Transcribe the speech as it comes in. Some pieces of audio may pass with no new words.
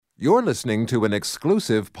You're listening to an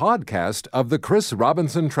exclusive podcast of the Chris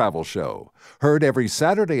Robinson Travel Show, heard every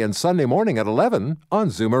Saturday and Sunday morning at 11 on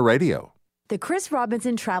Zoomer Radio. The Chris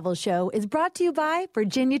Robinson Travel Show is brought to you by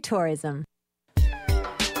Virginia Tourism.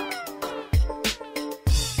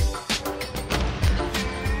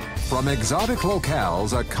 From exotic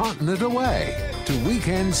locales a continent away to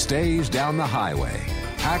weekend stays down the highway,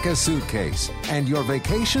 pack a suitcase and your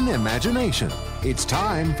vacation imagination. It's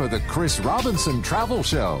time for the Chris Robinson Travel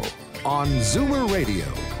Show on Zoomer Radio.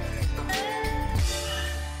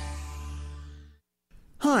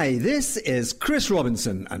 Hi, this is Chris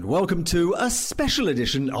Robinson, and welcome to a special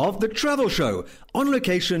edition of The Travel Show, on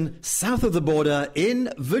location south of the border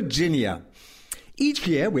in Virginia. Each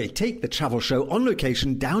year, we take The Travel Show on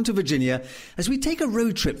location down to Virginia as we take a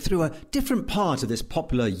road trip through a different part of this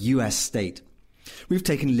popular U.S. state. We've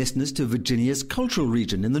taken listeners to Virginia's cultural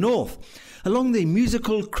region in the north, along the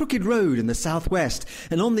musical Crooked Road in the southwest,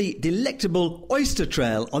 and on the delectable Oyster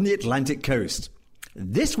Trail on the Atlantic coast.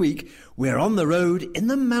 This week, we're on the road in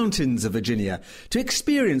the mountains of Virginia to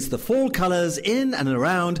experience the fall colours in and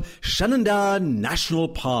around Shenandoah National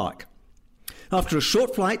Park. After a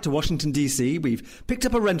short flight to Washington, D.C., we've picked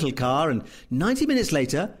up a rental car, and 90 minutes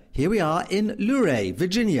later, here we are in Luray,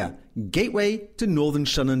 Virginia, gateway to northern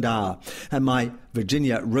Shenandoah. And my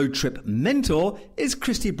Virginia road trip mentor is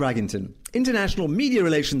Christy Braggington, International Media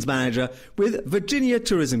Relations Manager with Virginia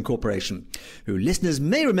Tourism Corporation, who listeners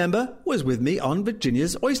may remember was with me on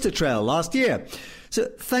Virginia's Oyster Trail last year. So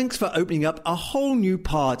thanks for opening up a whole new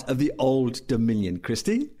part of the Old Dominion,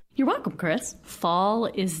 Christy. You're welcome, Chris. Fall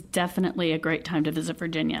is definitely a great time to visit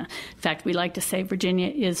Virginia. In fact, we like to say Virginia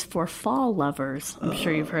is for fall lovers. I'm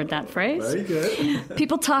sure you've heard that phrase. Very good.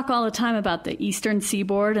 People talk all the time about the eastern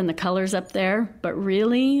seaboard and the colors up there, but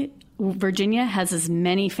really, Virginia has as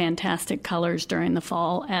many fantastic colors during the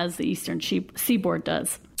fall as the eastern seaboard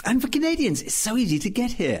does. And for Canadians, it's so easy to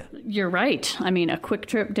get here. You're right. I mean, a quick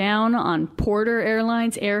trip down on Porter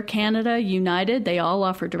Airlines, Air Canada, United, they all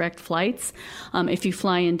offer direct flights. If you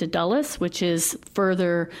fly into Dulles, which is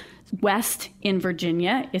further west in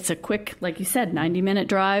Virginia, it's a quick, like you said, 90-minute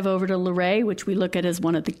drive over to Luray, which we look at as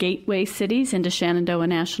one of the gateway cities into Shenandoah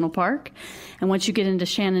National Park. And once you get into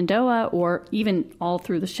Shenandoah, or even all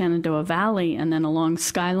through the Shenandoah Valley and then along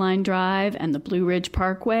Skyline Drive and the Blue Ridge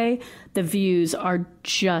Parkway, the views are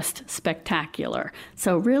just spectacular.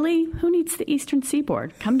 So really, who needs the eastern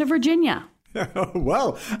seaboard? Come to Virginia.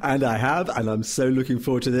 Well, and I have, and I'm so looking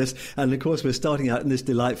forward to this. And of course, we're starting out in this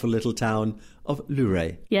delightful little town of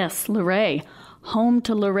Luray. Yes, Luray, home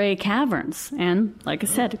to Luray Caverns. And like I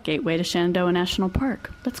said, gateway to Shenandoah National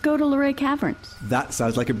Park. Let's go to Luray Caverns. That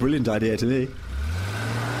sounds like a brilliant idea to me.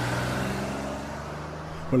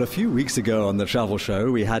 Well, a few weeks ago on the Travel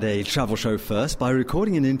Show, we had a travel show first by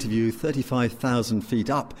recording an interview 35,000 feet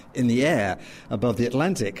up in the air above the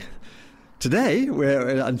Atlantic. Today,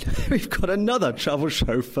 we've got another travel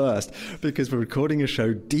show first because we're recording a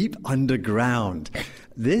show deep underground.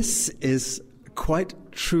 This is quite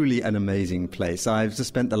truly an amazing place. I've just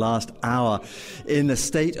spent the last hour in a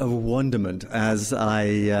state of wonderment as I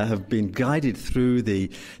have been guided through the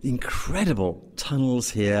incredible tunnels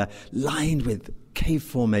here, lined with cave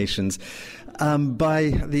formations, by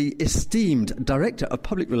the esteemed Director of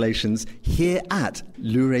Public Relations here at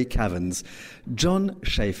Luray Caverns, John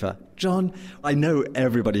Schaefer. John, I know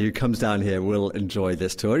everybody who comes down here will enjoy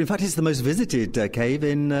this tour. In fact, it's the most visited cave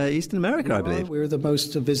in Eastern America, I believe. We're the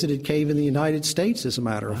most visited cave in the United States, as a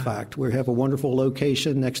matter of fact. We have a wonderful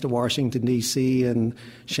location next to Washington, D.C., and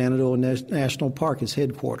Shenandoah National Park is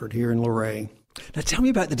headquartered here in Luray. Now, tell me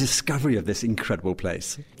about the discovery of this incredible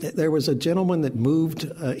place. There was a gentleman that moved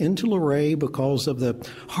into Luray because of the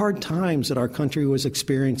hard times that our country was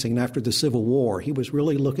experiencing after the Civil War. He was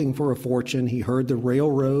really looking for a fortune. He heard the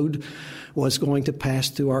railroad was going to pass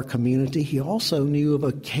through our community. He also knew of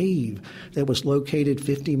a cave that was located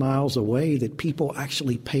 50 miles away that people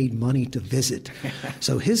actually paid money to visit.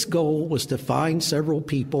 So his goal was to find several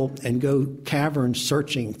people and go cavern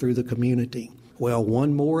searching through the community. Well,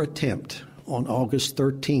 one more attempt. On August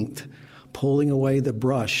 13th, pulling away the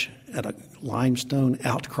brush at a limestone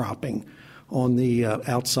outcropping on the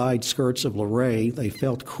outside skirts of Luray, they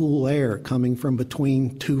felt cool air coming from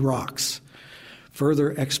between two rocks.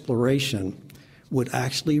 Further exploration would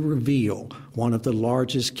actually reveal one of the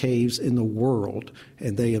largest caves in the world,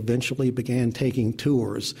 and they eventually began taking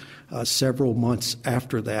tours several months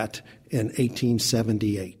after that in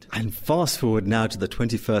 1878. And fast forward now to the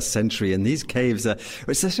 21st century, and these caves are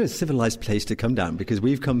such a civilized place to come down because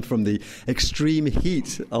we've come from the extreme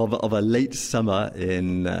heat of a late summer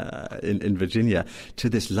in Virginia to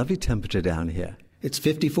this lovely temperature down here. It's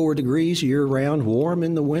 54 degrees year-round, warm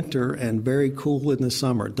in the winter, and very cool in the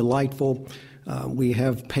summer. Delightful. We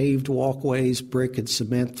have paved walkways, brick and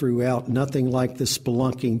cement throughout, nothing like the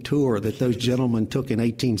spelunking tour that those gentlemen took in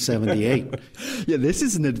 1878. Yeah, this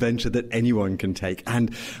is an adventure that anyone can take,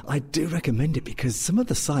 and I do recommend it because some of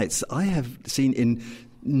the sights I have seen in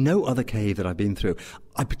no other cave that I've been through.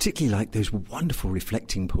 I particularly like those wonderful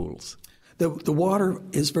reflecting pools. The water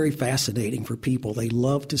is very fascinating for people. They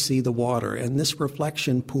love to see the water, and this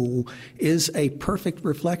reflection pool is a perfect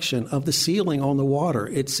reflection of the ceiling on the water.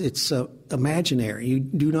 It's imaginary. You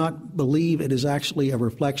do not believe it is actually a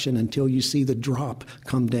reflection until you see the drop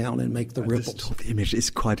come down and make the ripples. The image is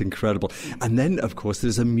quite incredible. And then, of course,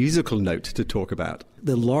 there's a musical note to talk about.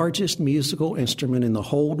 The largest musical instrument in the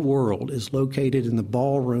whole world is located in the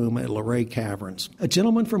ballroom at Luray Caverns. A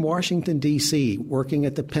gentleman from Washington, D.C., working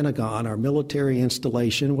at the Pentagon, our military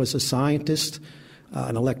installation, was a scientist,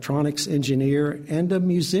 an electronics engineer, and a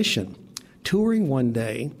musician. Touring one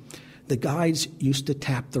day, the guides used to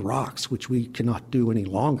tap the rocks, which we cannot do any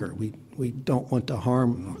longer. We don't want to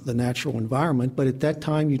harm the natural environment, but at that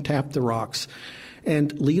time you tap the rocks.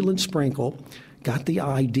 And Leland Sprinkle got the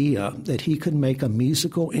idea that he could make a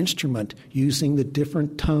musical instrument using the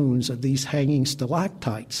different tones of these hanging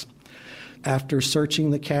stalactites. After searching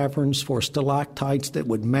the caverns for stalactites that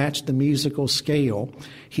would match the musical scale,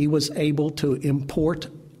 he was able to import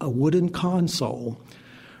a wooden console,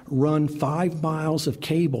 run 5 miles of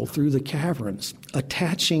cable through the caverns,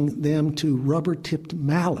 attaching them to rubber-tipped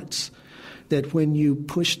mallets that when you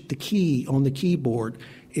pushed the key on the keyboard,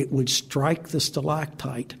 it would strike the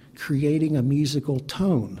stalactite, creating a musical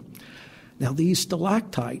tone. Now, these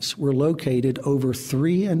stalactites were located over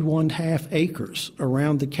 3½ acres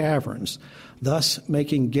around the caverns, thus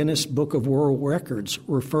making Guinness Book of World Records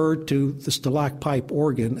referred to the stalacpipe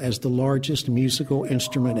organ as the largest musical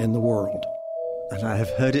instrument in the world. And I have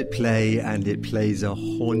heard it play, and it plays a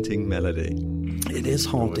haunting melody. It is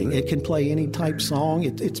haunting. It can play any type song.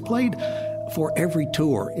 It's played for every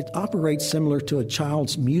tour. It operates similar to a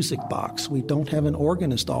child's music box. We don't have an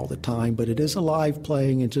organist all the time, but it is a live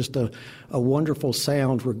playing and just a wonderful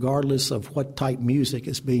sound regardless of what type music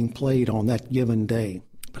is being played on that given day.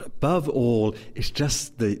 But above all, it's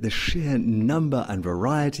just the sheer number and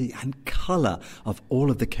variety and colour of all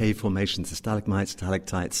of the cave formations, the stalagmites,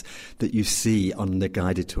 stalactites, that you see on the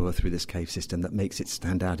guided tour through this cave system that makes it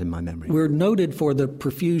stand out in my memory. We're noted for the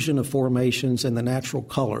profusion of formations and the natural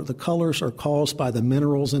colour. The colours are caused by the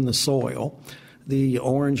minerals in the soil. The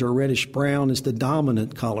orange or reddish brown is the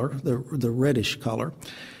dominant color, the reddish color.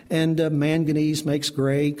 And manganese makes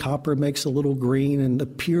gray, copper makes a little green, and the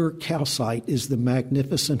pure calcite is the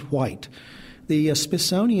magnificent white. The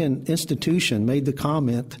Smithsonian Institution made the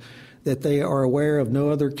comment that they are aware of no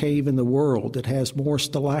other cave in the world that has more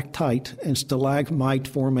stalactite and stalagmite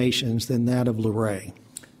formations than that of Luray.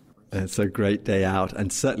 It's a great day out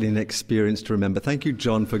and certainly an experience to remember. Thank you,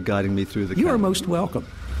 John, for guiding me through the cave. You are most welcome.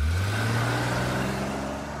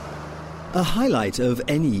 A highlight of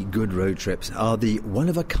any good road trips are the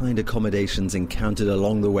one-of-a-kind accommodations encountered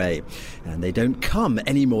along the way. And they don't come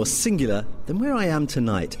any more singular than where I am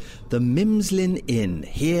tonight, the Mimslin Inn,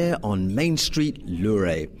 here on Main Street,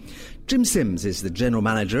 Luray. Jim Sims is the general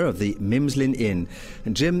manager of the Mimslin Inn.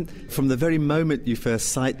 And Jim, from the very moment you first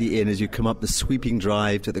sight the inn as you come up the sweeping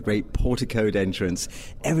drive to the great porticoed entrance,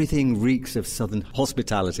 everything reeks of southern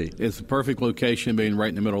hospitality. It's the perfect location, being right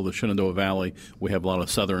in the middle of the Shenandoah Valley. We have a lot of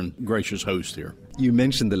southern gracious hosts here. You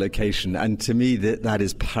mentioned the location, and to me that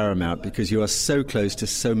is paramount because you are so close to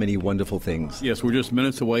so many wonderful things. Yes, we're just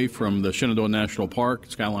minutes away from the Shenandoah National Park,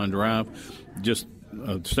 Skyline Drive, just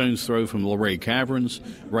a stone's throw from Luray Caverns,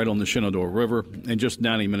 right on the Shenandoah River, and just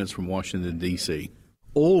 90 minutes from Washington, D.C.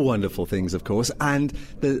 All wonderful things, of course, and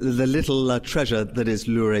the little treasure that is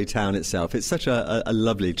Luray town itself. It's such a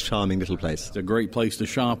lovely, charming little place. It's a great place to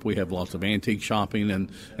shop. We have lots of antique shopping and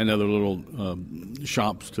other little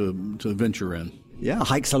shops to venture in. Yeah,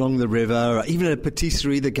 hikes along the river, even a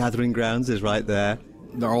patisserie, the Gathering Grounds, is right there.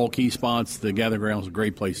 They're all key spots. The Gathering Grounds is a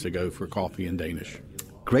great place to go for coffee and Danish.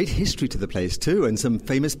 Great history to the place, too, and some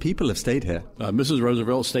famous people have stayed here. Mrs.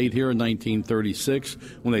 Roosevelt stayed here in 1936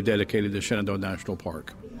 when they dedicated the Shenandoah National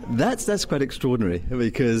Park. That's quite extraordinary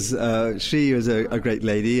because she was a great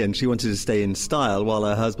lady and she wanted to stay in style while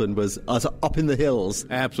her husband was up in the hills.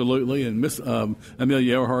 Absolutely, and Miss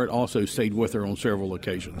Amelia Earhart also stayed with her on several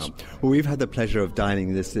occasions. Well, we've had the pleasure of dining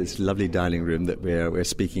in this lovely dining room that we're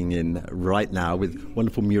speaking in right now with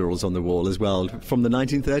wonderful murals on the wall as well from the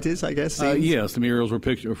 1930s, I guess. Yes, the murals were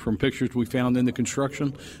from pictures we found in the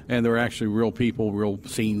construction, and they're actually real people, real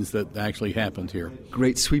scenes that actually happened here.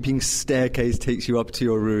 Great sweeping staircase takes you up to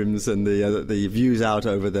your room. rooms and the views out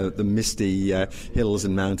over the misty hills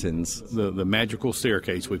and mountains. The magical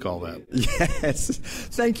staircase, we call that. Yes.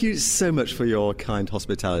 Thank you so much for your kind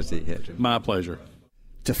hospitality here, Jim. My pleasure.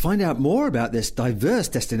 To find out more about this diverse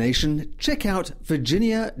destination, check out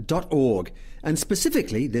virginia.org, and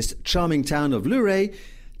specifically this charming town of Luray,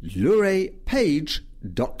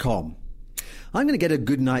 luraypage.com. I'm going to get a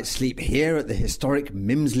good night's sleep here at the historic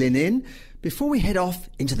Mimslin Inn before we head off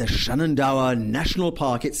into the Shenandoah National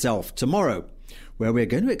Park itself tomorrow, where we're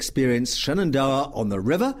going to experience Shenandoah on the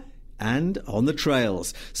river and on the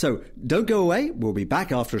trails. So don't go away. We'll be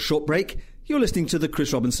back after a short break. You're listening to the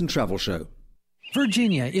Chris Robinson Travel Show.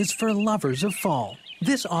 Virginia is for lovers of fall.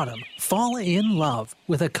 This autumn, fall in love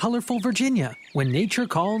with a colorful Virginia when nature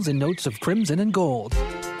calls in notes of crimson and gold.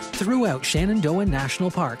 Throughout Shenandoah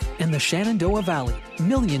National Park and the Shenandoah Valley,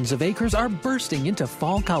 millions of acres are bursting into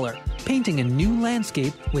fall color, painting a new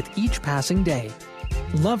landscape with each passing day.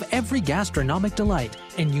 Love every gastronomic delight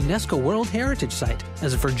and UNESCO World Heritage Site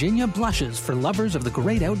as Virginia blushes for lovers of the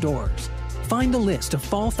great outdoors. Find a list of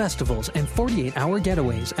fall festivals and 48-hour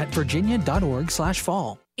getaways at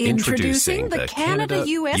virginia.org/fall. Introducing the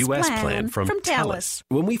Canada-US plan from TELUS.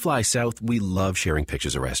 When we fly south, we love sharing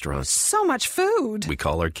pictures of restaurants. So much food. We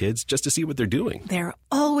call our kids just to see what they're doing. They're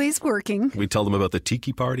always working. We tell them about the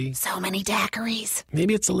tiki party. So many daiquiris.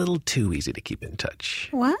 Maybe it's a little too easy to keep in touch.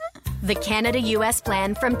 What? The Canada-US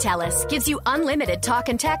plan from TELUS gives you unlimited talk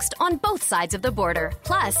and text on both sides of the border.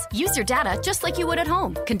 Plus, use your data just like you would at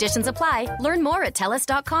home. Conditions apply. Learn more at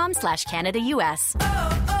TELUS.com/Canada-US.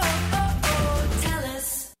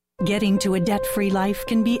 Getting to a debt-free life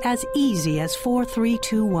can be as easy as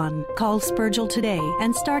 4321. Call Spurgill today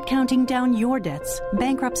and start counting down your debts.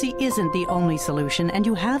 Bankruptcy isn't the only solution, and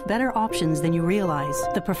you have better options than you realize.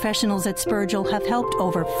 The professionals at Spurgill have helped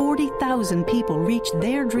over 40,000 people reach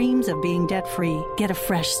their dreams of being debt-free. Get a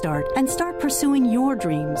fresh start and start pursuing your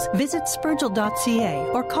dreams. Visit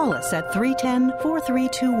spurgill.ca or call us at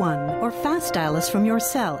 310-4321 or fast dial us from your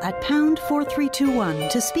cell at pound 4321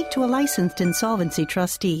 to speak to a licensed insolvency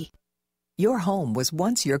trustee. Your home was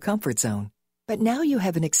once your comfort zone, but now you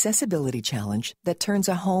have an accessibility challenge that turns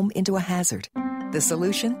a home into a hazard. The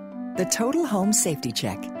solution? The Total Home Safety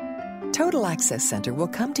Check. Total Access Center will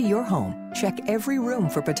come to your home, check every room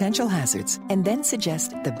for potential hazards, and then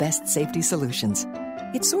suggest the best safety solutions.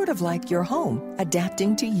 It's sort of like your home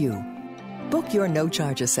adapting to you. Book your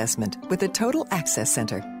no-charge assessment with the Total Access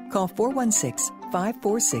Center. Call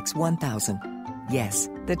 416-546-1000. Yes,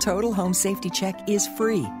 the Total Home Safety Check is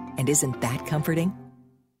free. And isn't that comforting?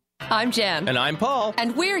 I'm Jan. And I'm Paul.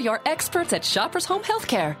 And we're your experts at Shoppers Home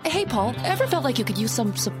Healthcare. Hey, Paul, ever felt like you could use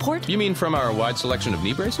some support? You mean from our wide selection of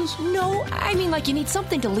knee braces? No, I mean like you need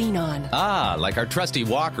something to lean on. Ah, like our trusty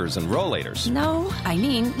walkers and rollators. No, I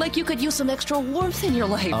mean like you could use some extra warmth in your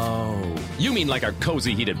life. Oh, you mean like our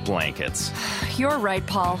cozy heated blankets. You're right,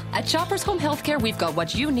 Paul. At Shoppers Home Healthcare, we've got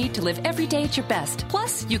what you need to live every day at your best.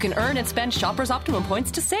 Plus, you can earn and spend Shoppers Optimum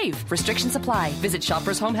points to save. Restrictions apply. Visit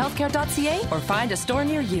shoppershomehealthcare.ca or find a store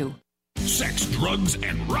near you. Sex, drugs,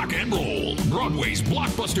 and rock and roll. Broadway's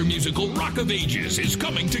blockbuster musical Rock of Ages is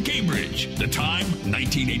coming to Cambridge. The time,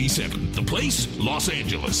 1987. The place, Los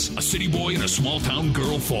Angeles. A city boy and a small-town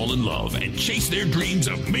girl fall in love and chase their dreams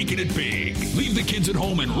of making it big. Leave the kids at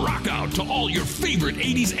home and rock out to all your favorite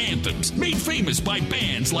 80s anthems, made famous by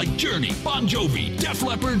bands like Journey, Bon Jovi, Def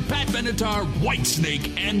Leppard, Pat Benatar,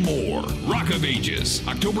 Whitesnake, and more. Rock of Ages,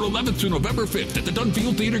 October 11th to November 5th at the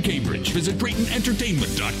Dunfield Theater, Cambridge. Visit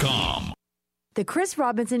BraytonEntertainment.com. The Chris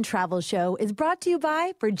Robinson Travel Show is brought to you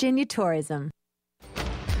by Virginia Tourism.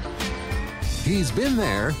 He's been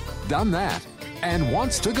there, done that, and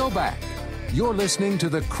wants to go back. You're listening to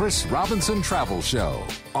the Chris Robinson Travel Show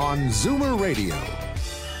on Zoomer Radio.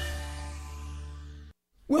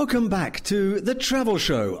 Welcome back to The Travel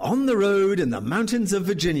Show on the road in the mountains of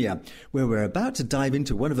Virginia, where we're about to dive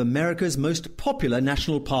into one of America's most popular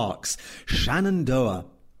national parks, Shenandoah.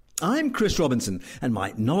 I'm Chris Robinson, and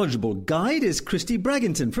my knowledgeable guide is Christy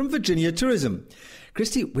Braggington from Virginia Tourism.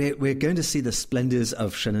 Christy, we're going to see the splendors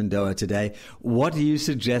of Shenandoah today. What do you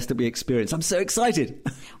suggest that we experience? I'm so excited.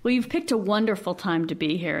 Well, you've picked a wonderful time to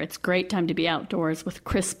be here. It's a great time to be outdoors with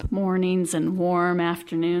crisp mornings and warm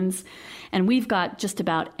afternoons. And we've got just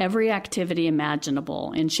about every activity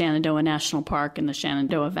imaginable in Shenandoah National Park in the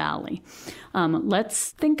Shenandoah Valley.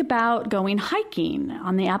 Let's think about going hiking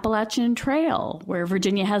on the Appalachian Trail, where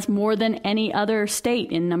Virginia has more than any other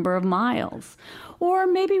state in number of miles. Or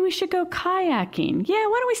maybe we should go kayaking. Yeah,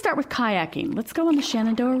 why don't we start with kayaking? Let's go on the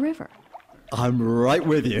Shenandoah River. I'm right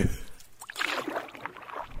with you.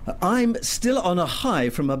 I'm still on a high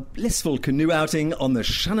from a blissful canoe outing on the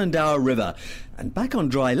Shenandoah River. And back on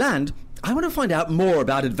dry land, I want to find out more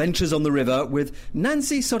about adventures on the river with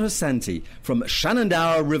Nancy Sottosanti from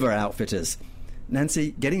Shenandoah River Outfitters.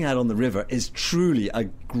 Nancy, getting out on the river is truly a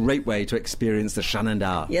great way to experience the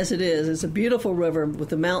Shenandoah. Yes, it is. It's a beautiful river with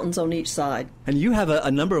the mountains on each side. And you have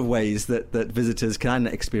a number of ways that visitors can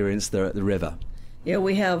experience the river. Yeah,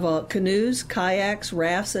 we have canoes, kayaks,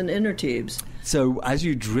 rafts, and inner tubes. So as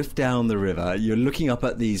you drift down the river, you're looking up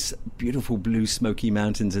at these beautiful blue smoky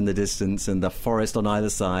mountains in the distance and the forest on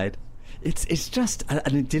either side. It's just an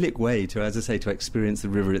idyllic way to, as I say, to experience the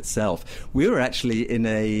river itself. We were actually in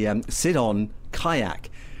a sit-on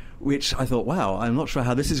kayak, which I thought, wow, I'm not sure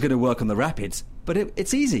how this is going to work on the rapids, but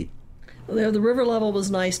it's easy. Well, the river level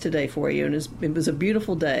was nice today for you, and it was a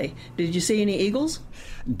beautiful day. Did you see any eagles?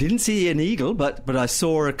 Didn't see an eagle, but I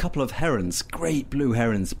saw a couple of herons, great blue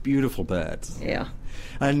herons, beautiful birds. Yeah.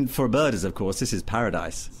 And for birders, of course, this is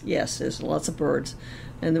paradise. Yes, there's lots of birds,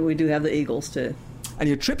 and then we do have the eagles too. And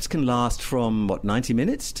your trips can last from, 90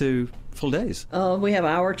 minutes to full days? We have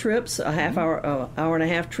hour trips, a half hour, hour and a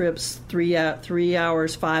half trips, 3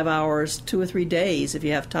 hours, 5 hours, 2 or 3 days if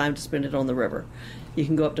you have time to spend it on the river. You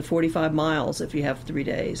can go up to 45 miles if you have 3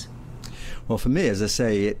 days. Well, for me, as I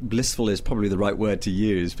say, blissful is probably the right word to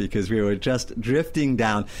use because we were just drifting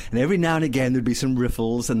down, and every now and again there'd be some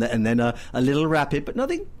riffles and then a little rapid, but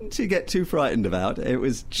nothing to get too frightened about. It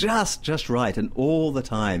was just right, and all the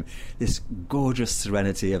time this gorgeous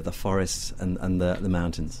serenity of the forests and the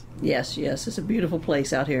mountains. Yes, it's a beautiful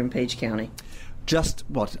place out here in Page County. Just,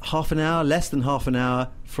 half an hour, less than half an hour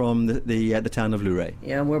from the town of Luray.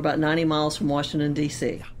 Yeah, we're about 90 miles from Washington,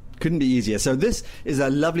 D.C. Yeah. Couldn't be easier. So this is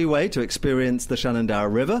a lovely way to experience the Shenandoah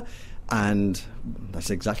River, and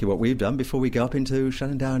that's exactly what we've done before we go up into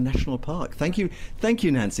Shenandoah National Park. Thank you,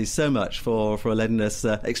 Nancy, so much for letting us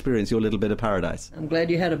experience your little bit of paradise. I'm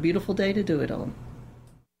glad you had a beautiful day to do it on.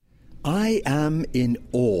 I am in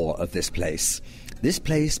awe of this place. This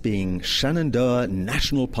place being Shenandoah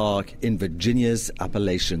National Park in Virginia's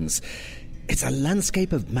Appalachians. It's a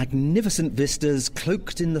landscape of magnificent vistas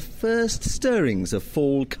cloaked in the first stirrings of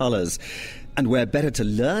fall colours. And where better to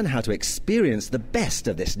learn how to experience the best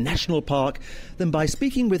of this national park than by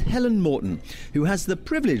speaking with Helen Morton, who has the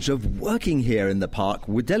privilege of working here in the park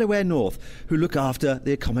with Delaware North, who look after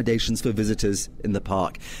the accommodations for visitors in the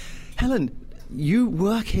park. Helen, you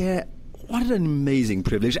work here. What an amazing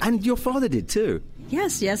privilege. And your father did too.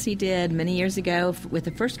 Yes, he did many years ago with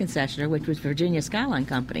the first concessionaire, which was Virginia Skyline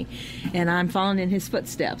Company, and I'm following in his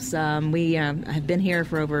footsteps. We have been here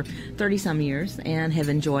for over 30-some years and have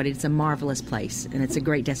enjoyed it. It's a marvelous place, and it's a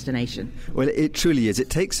great destination. Well, it truly is. It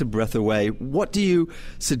takes a breath away. What do you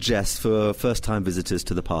suggest for first-time visitors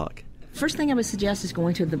to the park? First thing I would suggest is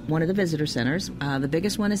going to one of the visitor centers. The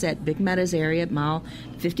biggest one is at Big Meadows area, mile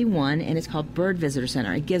 51, and it's called Bird Visitor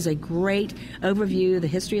Center. It gives a great overview. The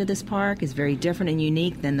history of this park is very different and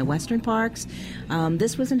unique than the western parks.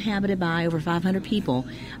 This was inhabited by over 500 people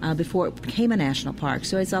before it became a national park,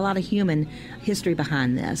 so it's a lot of human history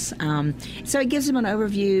behind this. So it gives them an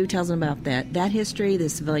overview, tells them about that history, the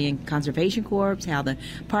Civilian Conservation Corps, how the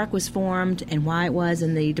park was formed, and why it was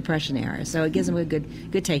in the Depression era. So it gives them a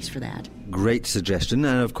good taste for that. Great suggestion,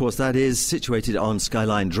 and of course that is situated on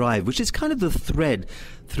Skyline Drive, which is kind of the thread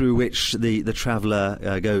through which the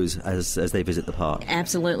traveller goes as they visit the park.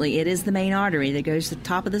 Absolutely. It is the main artery that goes to the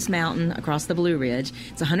top of this mountain across the Blue Ridge.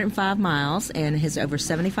 It's 105 miles and has over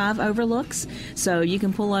 75 overlooks, so you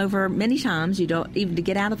can pull over many times. You don't even to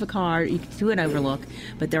get out of the car, you can do an overlook,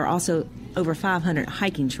 but there are also over 500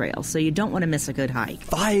 hiking trails, so you don't want to miss a good hike.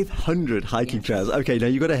 500 hiking trails. Okay, now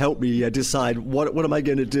you've got to help me decide what am I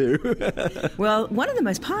going to do? Well, one of the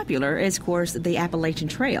most popular is, of course, the Appalachian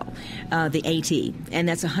Trail, the AT, and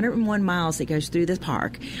that's 101 miles that goes through the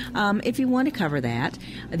park. If you want to cover that,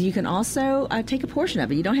 you can also take a portion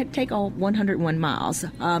of it. You don't have to take all 101 miles.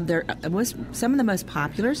 There was some of the most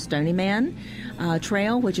popular, Stony Man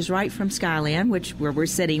Trail, which is right from Skyline, where we're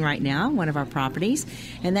sitting right now, one of our properties,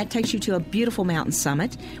 and that takes you to a beautiful mountain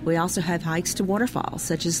summit. We also have hikes to waterfalls,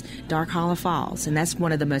 such as Dark Hollow Falls, and that's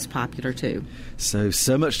one of the most popular too.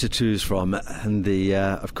 So much to choose from, and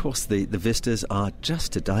of course the vistas are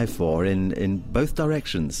just to die for in both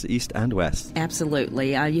directions, east and west.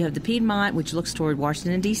 Absolutely. You have the Piedmont, which looks toward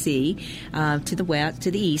Washington, D.C., to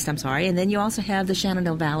the east, and then you also have the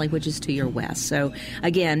Shenandoah Valley, which is to your west. So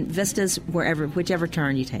again, vistas whichever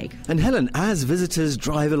turn you take. And Helen, as visitors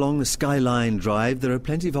drive along the Skyline Drive, there are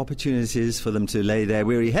plenty of opportunities for them to lay their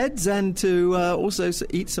weary heads and to also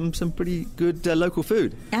eat some pretty good local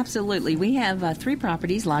food. Absolutely. We have 3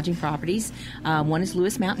 properties, lodging properties properties. One is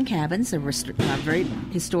Lewis Mountain Cabins, very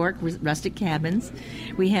historic rustic cabins.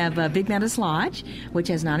 We have Big Meadows Lodge, which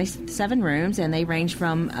has 97 rooms, and they range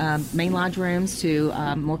from main lodge rooms to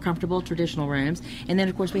more comfortable traditional rooms. And then,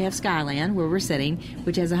 of course, we have Skyline, where we're sitting,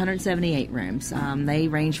 which has 178 rooms. They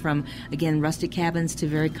range from, again, rustic cabins to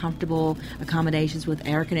very comfortable accommodations with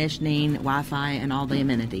air conditioning, Wi-Fi, and all the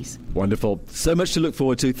amenities. Wonderful. So much to look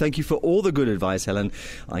forward to. Thank you for all the good advice, Helen.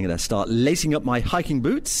 I'm going to start lacing up my hiking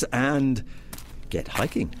boots and get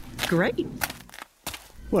hiking. Great.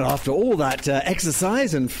 Well, after all that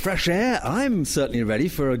exercise and fresh air, I'm certainly ready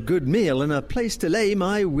for a good meal and a place to lay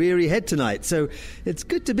my weary head tonight. So it's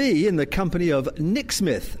good to be in the company of Nick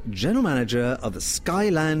Smith, General Manager of the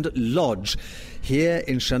Skyline Lodge here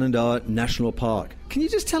in Shenandoah National Park. Can you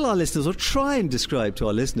just tell our listeners, or try and describe to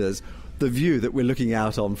our listeners, the view that we're looking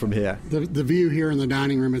out on from here? The view here in the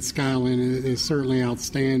dining room at Skyline is certainly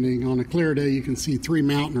outstanding. On a clear day, you can see 3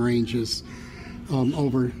 mountain ranges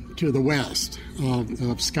over to the west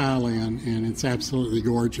of Skyline, and it's absolutely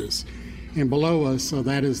gorgeous. And below us,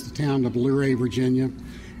 that is the town of Luray, Virginia.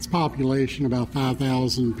 Its population about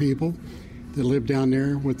 5,000 people that live down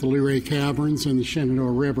there, with the Luray Caverns, and the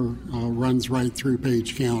Shenandoah River runs right through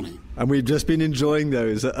Page County. And we've just been enjoying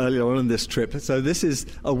those earlier on in this trip. So this is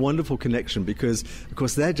a wonderful connection because, of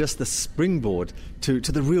course, they're just the springboard to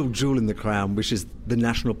the real jewel in the crown, which is the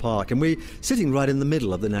National Park. And we're sitting right in the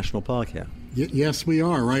middle of the National Park here. Yes, we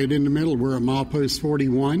are, right in the middle. We're at milepost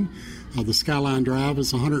 41. The Skyline Drive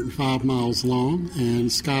is 105 miles long,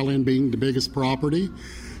 and Skyline being the biggest property,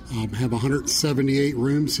 have 178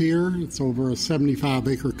 rooms here. It's over a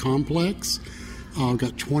 75-acre complex. We've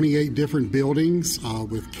got 28 different buildings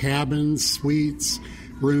with cabins, suites,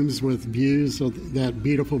 rooms with views of that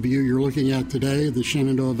beautiful view you're looking at today, the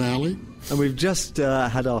Shenandoah Valley. And we've just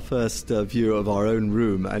had our first view of our own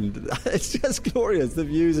room, and it's just glorious. The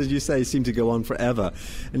views, as you say, seem to go on forever.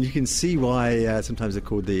 And you can see why sometimes they're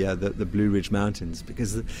called the Blue Ridge Mountains,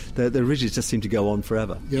 because the ridges just seem to go on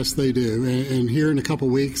forever. Yes, they do. And here in a couple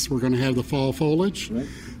weeks, we're going to have the fall foliage. Right.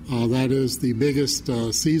 That is the biggest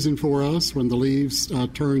season for us, when the leaves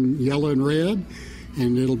turn yellow and red.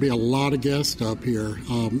 And it'll be a lot of guests up here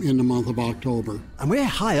in the month of October. And we're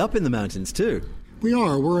high up in the mountains, too. We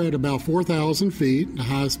are. We're at about 4,000 feet, the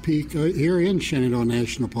highest peak here in Shenandoah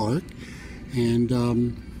National Park. And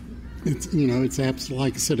it's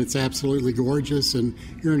like I said, it's absolutely gorgeous. And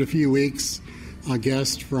here in a few weeks,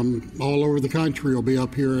 guests from all over the country will be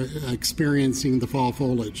up here experiencing the fall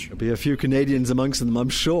foliage. There'll be a few Canadians amongst them, I'm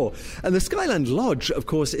sure. And the Skyline Lodge, of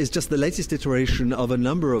course, is just the latest iteration of a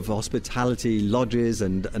number of hospitality lodges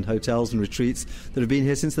and hotels and retreats that have been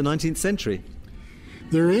here since the 19th century.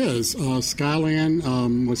 There is. Skyline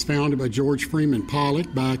was founded by George Freeman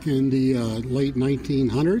Pollock back in the late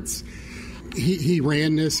 1900s. He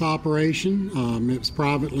ran this operation. It was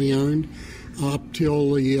privately owned up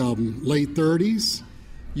till the late 30s.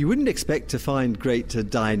 You wouldn't expect to find great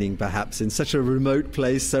dining, perhaps, in such a remote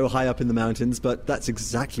place so high up in the mountains, but that's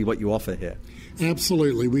exactly what you offer here.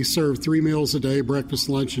 Absolutely. We serve 3 meals a day, breakfast,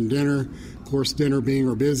 lunch, and dinner. Of course, dinner being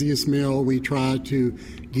our busiest meal, we try to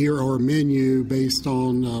gear our menu based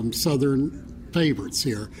on southern favorites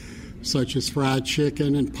here, such as fried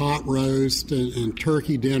chicken and pot roast and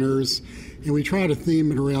turkey dinners. And we try to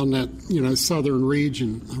theme it around that, southern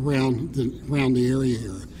region around the area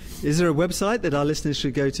here. Is there a website that our listeners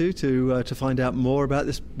should go to find out more about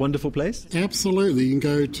this wonderful place? Absolutely. You can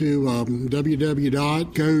go to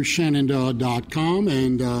www.goshenandoah.com,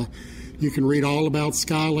 and you can read all about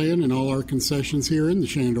Skyline and all our concessions here in the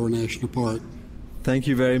Shenandoah National Park. Thank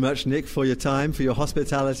you very much, Nick, for your time, for your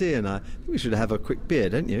hospitality, and I think we should have a quick beer,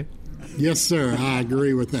 don't you? Yes, sir. I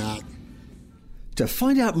agree with that. To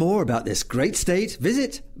find out more about this great state,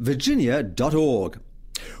 visit virginia.org.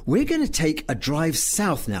 We're going to take a drive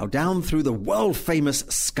south now, down through the world-famous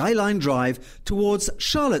Skyline Drive towards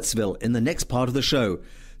Charlottesville in the next part of the show.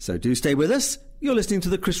 So do stay with us. You're listening to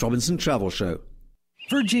the Chris Robinson Travel Show.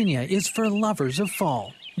 Virginia is for lovers of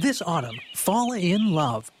fall. This autumn, fall in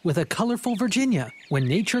love with a colorful Virginia when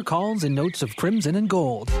nature calls in notes of crimson and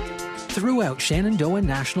gold. Throughout Shenandoah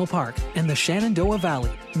National Park and the Shenandoah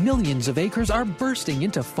Valley, millions of acres are bursting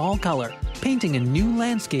into fall color, painting a new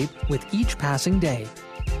landscape with each passing day.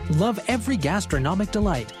 Love every gastronomic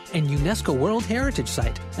delight and UNESCO World Heritage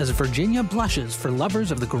Site as Virginia blushes for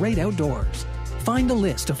lovers of the great outdoors. Find a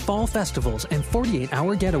list of fall festivals and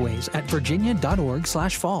 48-hour getaways at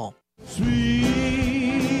virginia.org/fall.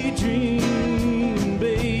 Sweet dream,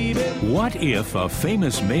 baby. What if a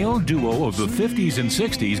famous male duo of the 50s and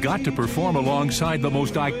 60s got to perform alongside the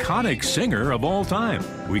most iconic singer of all time?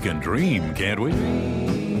 We can dream, can't we?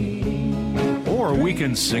 Or we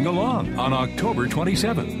can sing along on October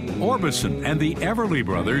 27th. Orbison and the Everly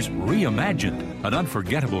Brothers reimagined, an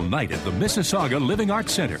unforgettable night at the Mississauga Living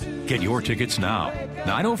Arts Center. Get your tickets now,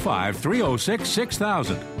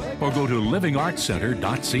 905-306-6000, or go to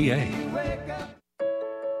livingartscenter.ca.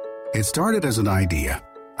 It started as an idea,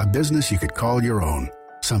 a business you could call your own,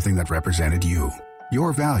 something that represented you,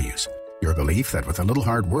 your values, your belief that with a little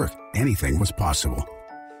hard work, anything was possible.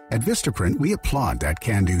 At Vistaprint, we applaud that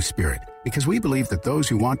can-do spirit because we believe that those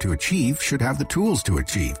who want to achieve should have the tools to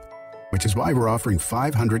achieve, which is why we're offering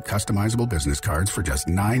 500 customizable business cards for just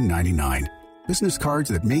 $9.99. Business cards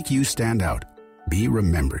that make you stand out, be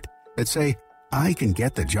remembered, that say, I can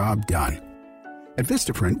get the job done. At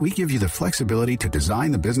Vistaprint, we give you the flexibility to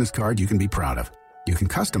design the business card you can be proud of. You can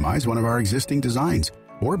customize one of our existing designs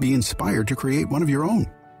or be inspired to create one of your own.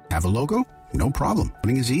 Have a logo? No problem.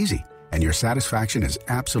 Printing is easy, and your satisfaction is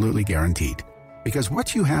absolutely guaranteed. Because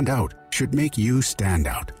what you hand out should make you stand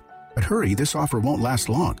out. But hurry, this offer won't last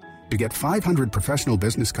long. To get 500 professional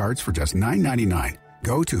business cards for just $9.99,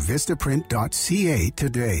 go to vistaprint.ca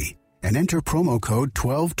today and enter promo code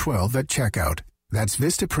 1212 at checkout. That's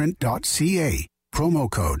vistaprint.ca, promo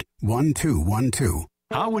code 1212.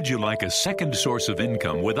 How would you like a second source of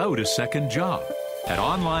income without a second job? At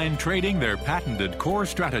Online Trading, their patented core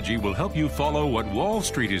strategy will help you follow what Wall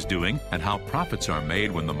Street is doing and how profits are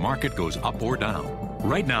made when the market goes up or down.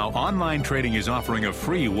 Right now, Online Trading is offering a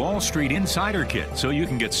free Wall Street Insider Kit so you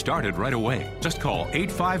can get started right away. Just call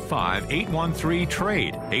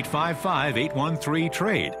 855-813-TRADE,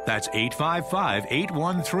 855-813-TRADE. That's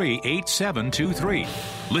 855-813-8723.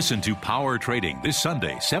 Listen to Power Trading this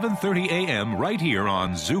Sunday, 7:30 a.m. right here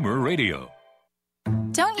on Zoomer Radio.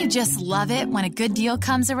 Don't you just love it when a good deal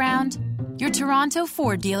comes around? Your Toronto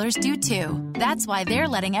Ford dealers do too. That's why they're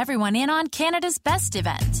letting everyone in on Canada's best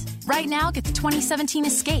event. Right now, get the 2017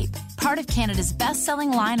 Escape, part of Canada's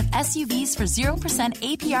best-selling line of SUVs for 0%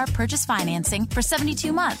 APR purchase financing for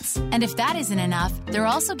 72 months. And if that isn't enough, they're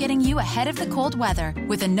also getting you ahead of the cold weather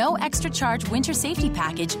with a no extra charge winter safety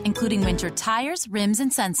package, including winter tires, rims,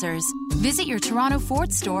 and sensors. Visit your Toronto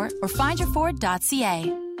Ford store or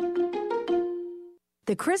findyourford.ca.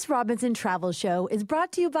 The Chris Robinson Travel Show is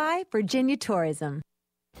brought to you by Virginia Tourism.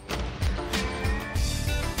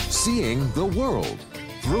 Seeing the world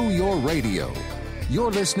through your radio. You're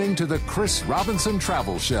listening to the Chris Robinson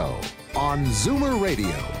Travel Show on Zoomer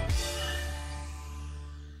Radio.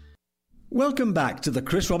 Welcome back to the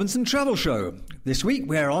Chris Robinson Travel Show. This week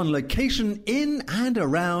we're on location in and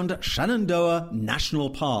around Shenandoah National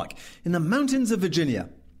Park in the mountains of Virginia.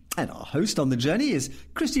 And our host on the journey is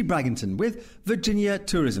Christy Braggington with Virginia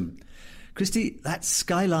Tourism. Christy, that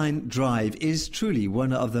Skyline Drive is truly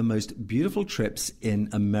one of the most beautiful trips in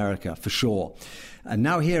America, for sure. And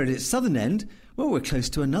now here at its southern end, well, we're close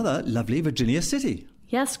to another lovely Virginia city.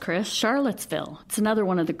 Yes, Chris, Charlottesville. It's another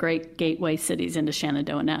one of the great gateway cities into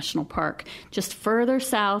Shenandoah National Park, just further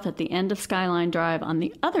south at the end of Skyline Drive on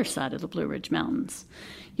the other side of the Blue Ridge Mountains.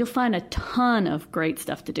 You'll find a ton of great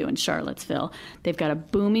stuff to do in Charlottesville. They've got a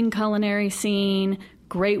booming culinary scene,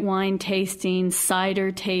 great wine tasting,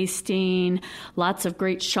 cider tasting, lots of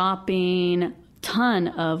great shopping, ton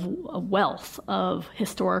of wealth of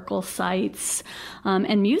historical sites,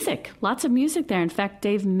 and music. Lots of music there. In fact,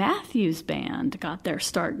 Dave Matthews Band got their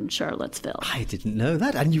start in Charlottesville. I didn't know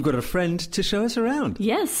that. And you've got a friend to show us around.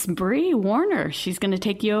 Yes, Bree Warner. She's going to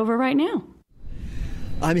take you over right now.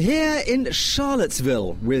 I'm here in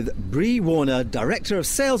Charlottesville with Bree Warner, Director of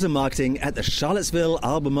Sales and Marketing at the Charlottesville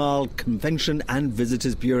Albemarle Convention and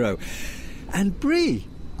Visitors Bureau. And Bree,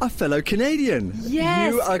 a fellow Canadian.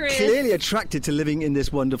 Yes, you are Chris. clearly attracted to living in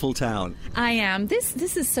this wonderful town. I am. This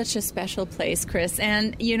is such a special place, Chris,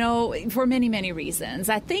 and, you know, for many, many reasons.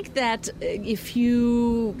 I think that if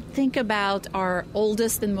you think about our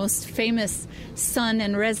oldest and most famous son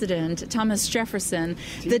and resident, Thomas Jefferson,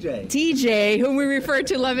 the TJ, whom we refer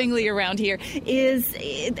to lovingly around here, is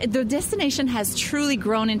the destination has truly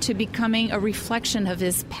grown into becoming a reflection of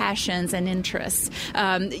his passions and interests.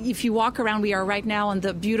 If you walk around, we are right now on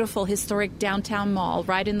the beautiful historic downtown mall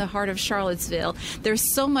right in the heart of Charlottesville.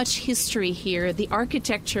 There's so much history here. The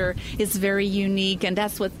architecture is very unique, and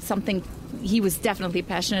that's what something he was definitely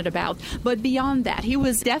passionate about. But beyond that, he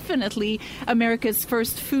was definitely America's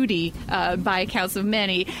first foodie by accounts of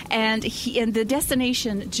many, and the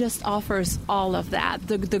destination just offers all of that.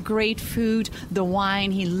 The great food, the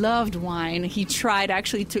wine. He loved wine. He tried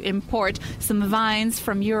actually to import some vines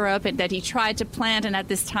from Europe that he tried to plant, and at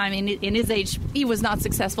this time in his age, he was not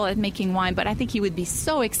successful at making wine, but I think he would be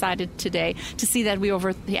so excited today to see that we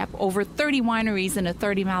have over 30 wineries in a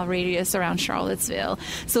 30-mile radius around Charlottesville.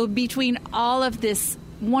 So between all of this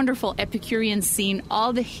wonderful Epicurean scene,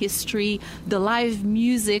 all the history, the live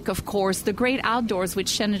music, of course, the great outdoors with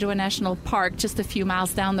Shenandoah National Park just a few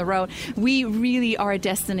miles down the road. We really are a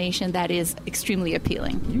destination that is extremely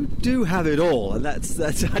appealing. You do have it all, and that's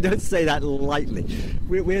I don't say that lightly.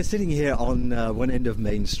 We're sitting here on one end of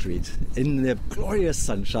Main Street in the glorious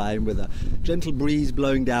sunshine with a gentle breeze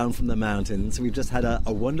blowing down from the mountains. We've just had a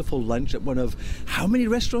wonderful lunch at one of... How many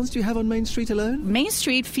restaurants do you have on Main Street alone? Main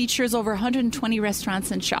Street features over 120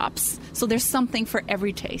 restaurants and shops, so there's something for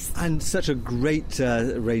every taste. And such a great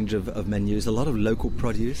range of menus, a lot of local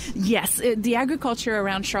produce. Yes, the agriculture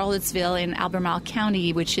around Charlottesville in Albemarle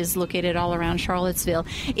County, which is located all around Charlottesville,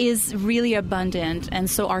 is really abundant, and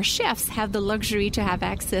so our chefs have the luxury to have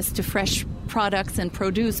access to fresh products and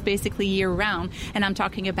produce basically year-round. And I'm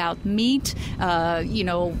talking about meat,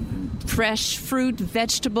 fresh fruit,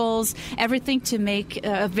 vegetables, everything to make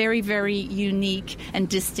a very, very unique and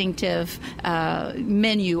distinctive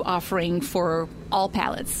menu offering for all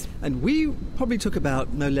palates. And we probably took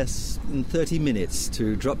about no less than 30 minutes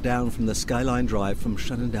to drop down from the Skyline Drive from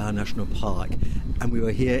Shenandoah National Park, and we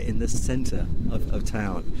were here in the centre of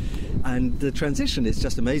town. And the transition is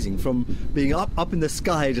just amazing, from being up in the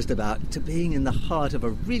sky just about to being in the heart of a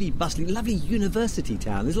really bustling, lovely university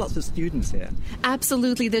town. There's lots of students here.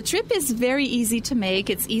 Absolutely. The trip is very easy to make.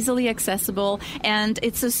 It's easily accessible, and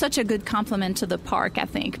it's such a good complement to the park, I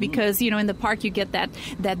think, because, in the park you get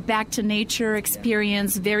that back to nature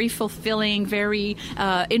experience, very fulfilling, very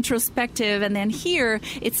introspective, and then here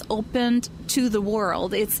it's opened to the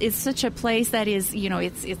world. It's such a place that is,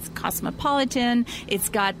 it's cosmopolitan. It's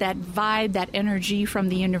got that vibe, that energy from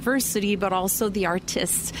the university, but also the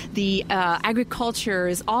artists, the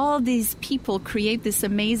agricultures. All these people create this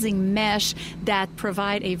amazing mesh that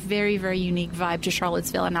provide a very, very unique vibe to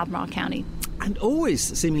Charlottesville and Albemarle County. And always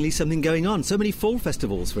seemingly something going on. So many fall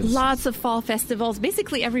festivals, for instance. Lots of fall festivals.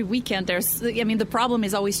 Basically every weekend the problem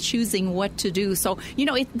is always choosing what to do. So,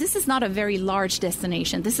 this is not a very large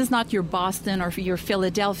destination. This is not your Boston or your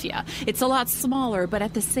Philadelphia. It's a lot smaller, but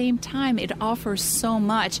at the same time, it offers so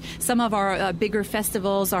much. Some of our bigger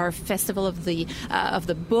festivals are Festival of the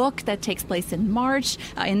Book that takes place in March.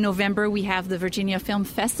 In November, we have the Virginia Film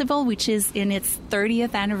Festival, which is in its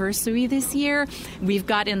 30th anniversary this year. We've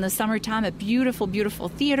got in the summertime a beautiful, beautiful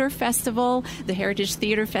theater festival, the Heritage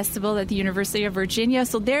Theater Festival at the University of Virginia.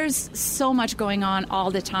 So there's so much going on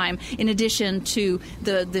all the time, in addition to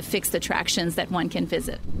the fixed attractions that one can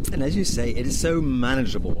visit. And as you say, it is so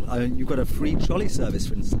manageable. You've got a free trolley service,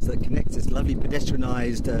 for instance, that connects this lovely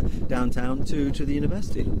pedestrianised downtown to the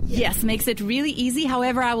university. Yes, makes it really easy.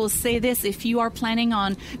 However, I will say this, if you are planning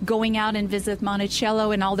on going out and visit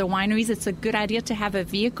Monticello and all the wineries, it's a good idea to have a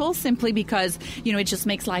vehicle, simply because, it just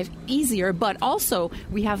makes life easier. But also,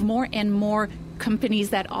 we have more and more companies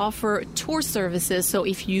that offer tour services. So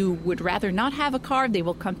if you would rather not have a car, they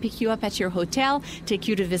will come pick you up at your hotel, take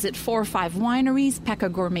you to visit 4 or 5 wineries, pack a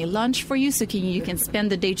gourmet lunch for you so you can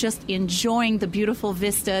spend the day just enjoying the beautiful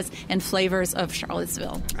vistas and flavors of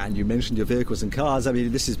Charlottesville. And you mentioned your vehicles and cars. I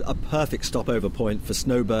mean, this is a perfect stopover point for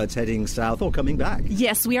snowbirds heading south or coming back.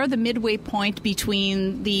 Yes, we are the midway point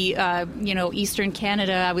between the, eastern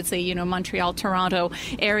Canada, I would say, Montreal, Toronto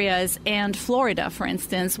areas, and Florida, for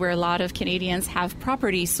instance, where a lot of Canadians have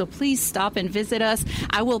properties. So please stop and visit us.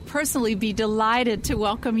 I will personally be delighted to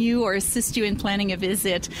welcome you or assist you in planning a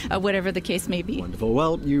visit, whatever the case may be. Wonderful.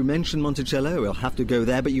 Well, you mentioned Monticello. We'll have to go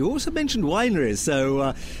there, but you also mentioned wineries. So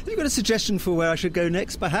have you got a suggestion for where I should go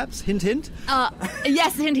next, perhaps? Hint, hint?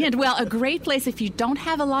 Yes, hint, hint. Well, a great place if you don't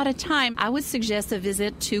have a lot of time, I would suggest a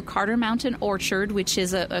visit to Carter Mountain Orchard, which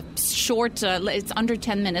is a short, it's under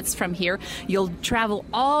 10 minutes from here. You'll travel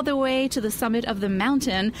all the way to the summit of the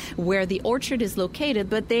mountain where the orchard is located,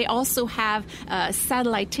 but they also have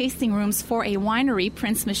satellite tasting rooms for a winery,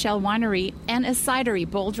 Prince Michel Winery, and a cidery,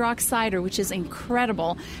 Bold Rock Cider, which is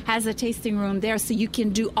incredible, has a tasting room there, so you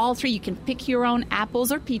can do all three. You can pick your own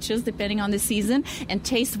apples or peaches, depending on the season, and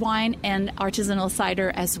taste wine and artisanal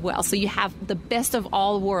cider as well. So you have the best of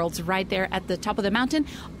all worlds right there at the top of the mountain,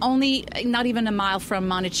 only not even a mile from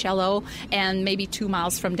Monticello and maybe 2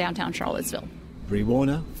 miles from downtown Charlottesville. Bree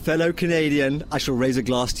Warner, fellow Canadian, I shall raise a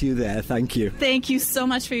glass to you there. Thank you. Thank you so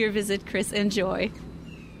much for your visit, Chris. Enjoy.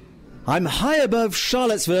 I'm high above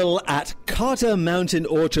Charlottesville at Carter Mountain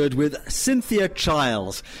Orchard with Cynthia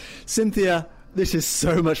Childs. Cynthia, This is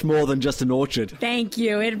so much more than just an orchard. Thank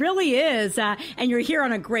you. It really is. And you're here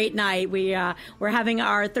on a great night. We're having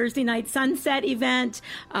our Thursday night sunset event.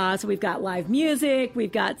 So we've got live music.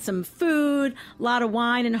 We've got some food, a lot of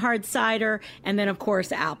wine and hard cider, and then, of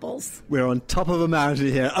course, apples. We're on top of a mountain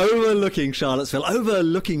here, overlooking Charlottesville,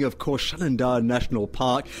 overlooking, of course, Shenandoah National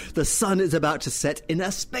Park. The sun is about to set in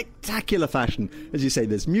a spectacular fashion. As you say,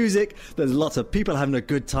 there's music, there's lots of people having a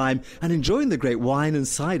good time and enjoying the great wine and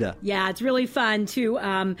cider. Yeah, it's really fun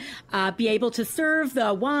to be able to serve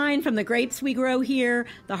the wine from the grapes we grow here,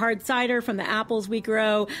 the hard cider from the apples we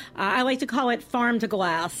grow. I like to call it farm to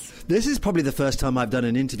glass. This is probably the first time I've done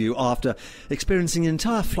an interview after experiencing an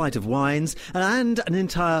entire flight of wines and an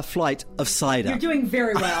entire flight of cider. You're doing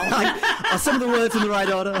very well. Are some of the words in the right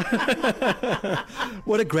order?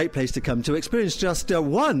 What a great place to come to experience just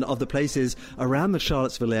one of the places around the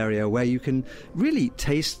Charlottesville area where you can really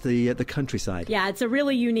taste the countryside. Yeah, it's a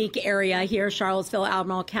really unique area here, Charlottesville,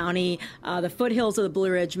 Albemarle County, the foothills of the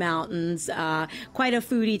Blue Ridge Mountains. Quite a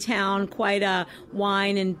foodie town, quite a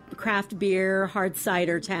wine and craft beer, hard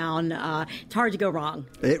cider town. It's hard to go wrong.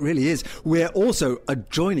 It really is. We're also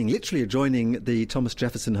literally adjoining the Thomas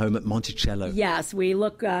Jefferson home at Monticello. Yes, we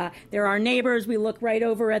look, they're our neighbors. We look right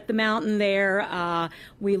over at the mountain there.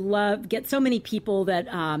 We get so many people that,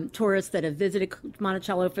 tourists that have visited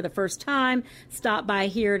Monticello for the first time, stop by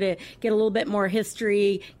here to get a little bit more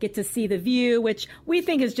history, get to see the view, which we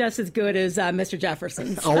think is just as good as Mr.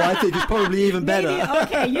 Jefferson's. Oh, I think it's probably even better.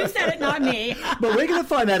 Okay, you said it, not me. But we're going to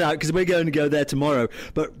find that out because we're going to go there tomorrow.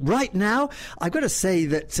 But right now, I've got to say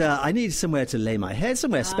that I need somewhere to lay my head,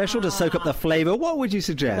 somewhere special to soak up the flavor. What would you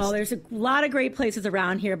suggest? Well, there's a lot of great places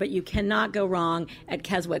around here, but you cannot go wrong at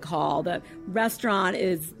Keswick Hall. The restaurant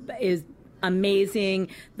is amazing.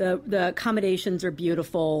 The accommodations are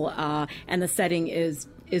beautiful, and the setting is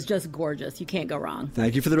just gorgeous. You can't go wrong.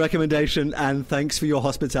 Thank you for the recommendation, and thanks for your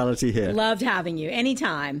hospitality here. Loved having you.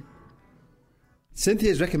 Anytime.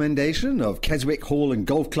 Cynthia's recommendation of Keswick Hall and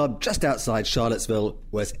Golf Club just outside Charlottesville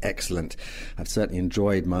was excellent. I've certainly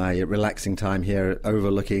enjoyed my relaxing time here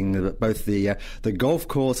overlooking both the golf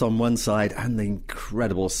course on one side and the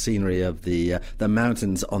incredible scenery of the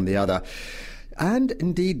mountains on the other. And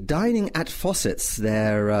indeed dining at Fawcett's,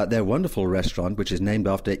 their wonderful restaurant, which is named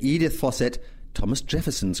after Edith Fawcett, Thomas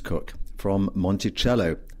Jefferson's cook from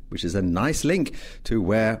Monticello, which is a nice link to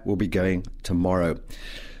where we'll be going tomorrow.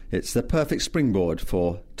 It's the perfect springboard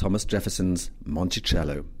for Thomas Jefferson's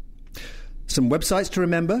Monticello. Some websites to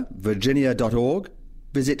remember: virginia.org,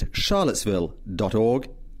 visit charlottesville.org,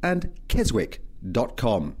 and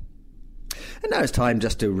keswick.com. And now it's time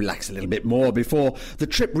just to relax a little bit more before the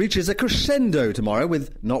trip reaches a crescendo tomorrow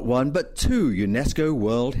with not one but two UNESCO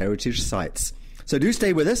World Heritage Sites. So do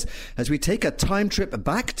stay with us as we take a time trip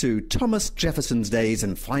back to Thomas Jefferson's days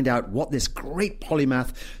and find out what this great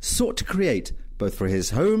polymath sought to create, both for his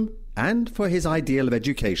home and for his ideal of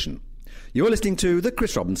education. You're listening to The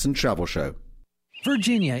Chris Robinson Travel Show.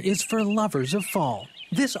 Virginia is for lovers of fall.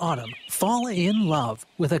 This autumn, fall in love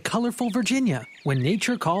with a colorful Virginia when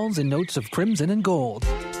nature calls in notes of crimson and gold.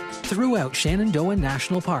 Throughout Shenandoah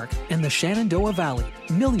National Park and the Shenandoah Valley,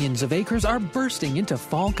 millions of acres are bursting into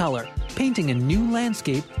fall color, painting a new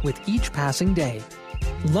landscape with each passing day.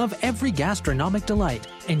 Love every gastronomic delight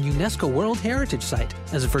and UNESCO World Heritage Site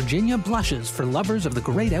as Virginia blushes for lovers of the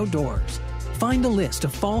great outdoors. Find a list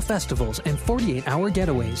of fall festivals and 48-hour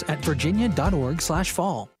getaways at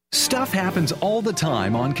virginia.org/fall. Stuff happens all the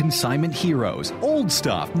time on Consignment Heroes. Old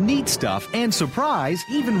stuff, neat stuff, and surprise,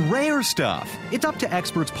 even rare stuff. It's up to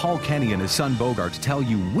experts Paul Kenny and his son Bogart to tell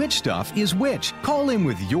you which stuff is which. Call in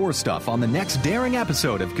with your stuff on the next daring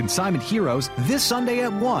episode of Consignment Heroes this Sunday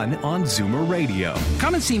at 1 on Zoomer Radio.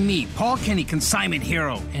 Come and see me, Paul Kenny, Consignment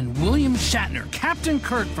Hero, and William Shatner, Captain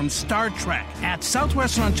Kirk from Star Trek, at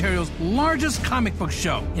Southwestern Ontario's largest comic book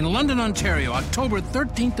show in London, Ontario, October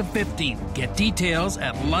 13th to 15th. Get details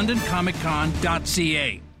at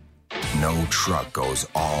londoncomiccon.ca. No truck goes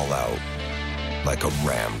all out like a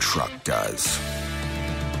Ram truck does.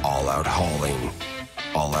 All out hauling,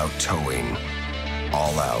 all out towing,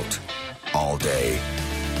 all out, all day,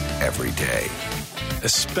 every day.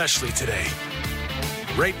 Especially today.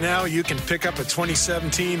 Right now, you can pick up a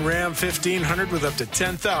 2017 Ram 1500 with up to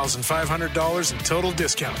 $10,500 in total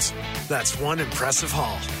discounts. That's one impressive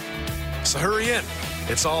haul. So hurry in.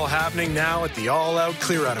 It's all happening now at the All Out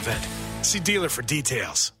Clear Out event. See dealer for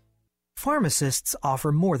details. Pharmacists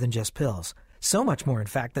offer more than just pills. So much more, in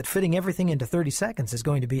fact, that fitting everything into 30 seconds is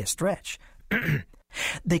going to be a stretch.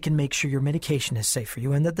 They can make sure your medication is safe for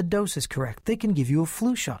you and that the dose is correct. They can give you a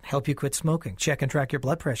flu shot, help you quit smoking, check and track your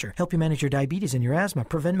blood pressure, help you manage your diabetes and your asthma,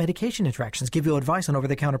 prevent medication interactions, give you advice on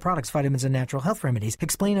over-the-counter products, vitamins, and natural health remedies,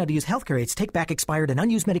 explain how to use healthcare aids, take back expired and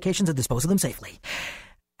unused medications, and dispose of them safely.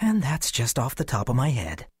 And that's just off the top of my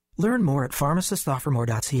head. Learn more at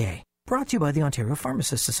pharmacistoffermore.ca. Brought to you by the Ontario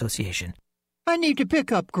Pharmacists Association. I need to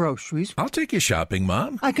pick up groceries. I'll take you shopping,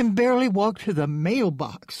 Mom. I can barely walk to the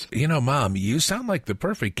mailbox. You know, Mom, you sound like the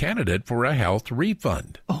perfect candidate for a health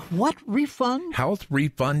refund. A what refund?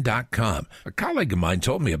 Healthrefund.com. A colleague of mine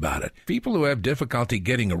told me about it. People who have difficulty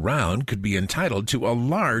getting around could be entitled to a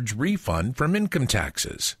large refund from income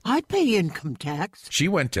taxes. I pay income tax. She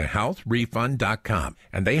went to healthrefund.com,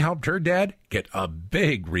 and they helped her dad get a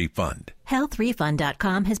big refund.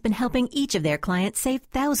 HealthRefund.com has been helping each of their clients save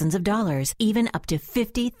thousands of dollars, even up to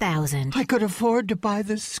 $50,000. I could afford to buy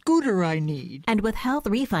the scooter I need. And with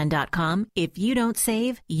HealthRefund.com, if you don't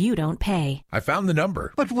save, you don't pay. I found the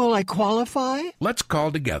number. But will I qualify? Let's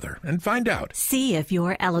call together and find out. See if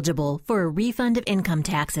you're eligible for a refund of income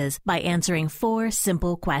taxes by answering 4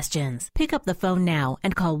 simple questions. Pick up the phone now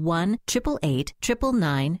and call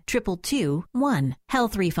 1-888-999-222-1.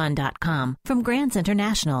 HealthRefund.com. From Grants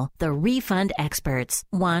International, the refund experts.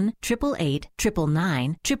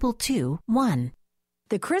 1-888-999-222-1.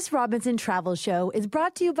 The Chris Robinson Travel Show is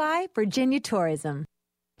brought to you by Virginia Tourism.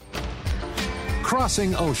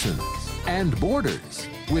 Crossing oceans and borders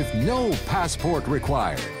with no passport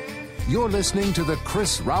required. You're listening to the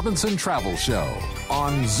Chris Robinson Travel Show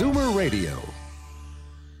on Zoomer Radio.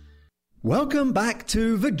 Welcome back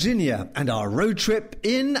to Virginia and our road trip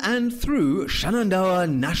in and through Shenandoah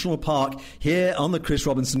National Park here on the Chris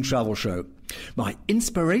Robinson Travel Show. My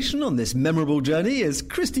inspiration on this memorable journey is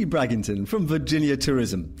Christy Braggington from Virginia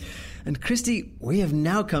Tourism. And Christy, we have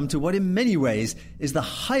now come to what in many ways is the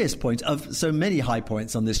highest point of so many high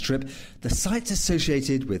points on this trip, the sites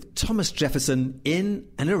associated with Thomas Jefferson in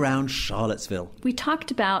and around Charlottesville. We talked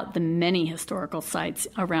about the many historical sites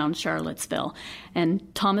around Charlottesville, and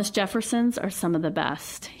Thomas Jefferson's are some of the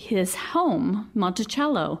best. His home,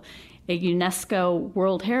 Monticello, a UNESCO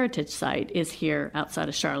World Heritage Site, is here outside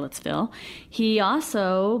of Charlottesville. He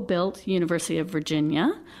also built University of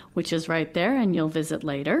Virginia, which is right there, and you'll visit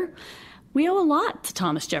later. We owe a lot to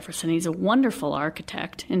Thomas Jefferson. He's a wonderful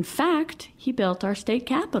architect. In fact, he built our state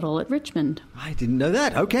capitol at Richmond. I didn't know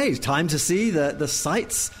that. Okay, it's time to see the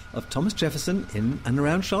sites of Thomas Jefferson in and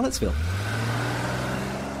around Charlottesville.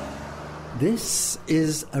 This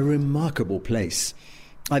is a remarkable place.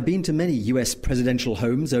 I've been to many US presidential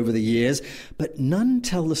homes over the years, but none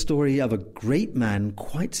tell the story of a great man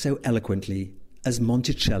quite so eloquently as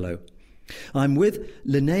Monticello. I'm with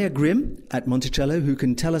Linnea Grimm at Monticello, who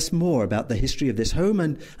can tell us more about the history of this home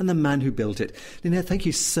and the man who built it. Linnea, thank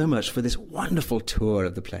you so much for this wonderful tour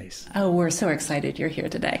of the place. Oh, we're so excited you're here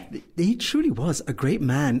today. He truly was a great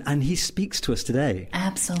man, and he speaks to us today.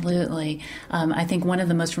 Absolutely. I think one of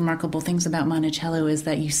the most remarkable things about Monticello is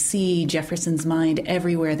that you see Jefferson's mind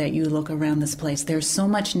everywhere that you look around this place. There's so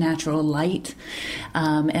much natural light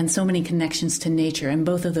and so many connections to nature, and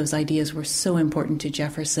both of those ideas were so important to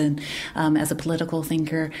Jefferson. As a political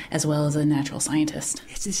thinker as well as a natural scientist.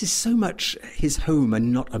 Yes, this is so much his home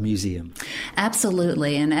and not a museum.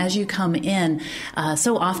 Absolutely. And as you come in,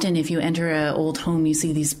 so often if you enter an old home, you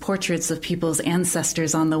see these portraits of people's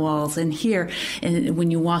ancestors on the walls. And here,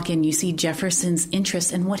 when you walk in, you see Jefferson's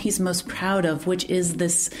interest in what he's most proud of, which is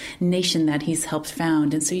this nation that he's helped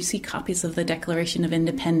found. And so you see copies of the Declaration of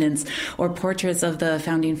Independence or portraits of the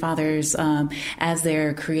founding fathers as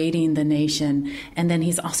they're creating the nation. And then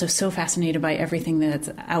he's also so fascinated by everything that's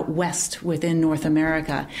out west within North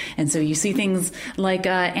America. And so you see things like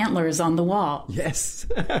antlers on the wall. Yes.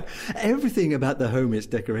 Everything about the home, its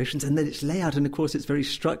decorations, and then its layout, and of course its very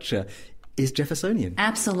structure, is Jeffersonian.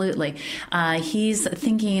 Absolutely. He's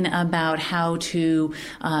thinking about how to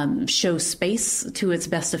show space to its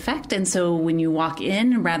best effect. And so when you walk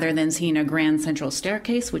in, rather than seeing a grand central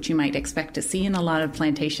staircase, which you might expect to see in a lot of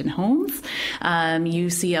plantation homes, you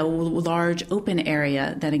see a large open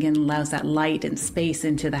area that, again, allows that light and space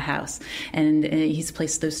into the house. And he's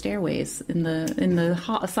placed those stairways in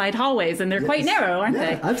the side hallways, and they're quite narrow, aren't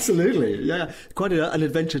they? Absolutely. Yeah. Quite an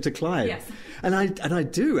adventure to climb. Yes. And I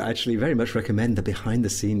do actually very much recommend the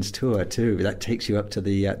behind-the-scenes tour, too. That takes you up to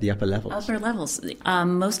the upper levels. Upper levels.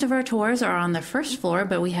 Most of our tours are on the first floor,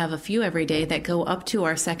 but we have a few every day that go up to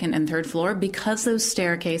our second and third floor. Because those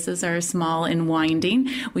staircases are small and winding,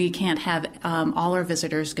 we can't have all our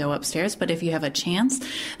visitors go upstairs. But if you have a chance,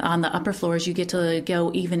 on the upper floors, you get to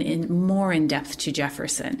go even more in depth to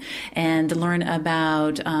Jefferson and learn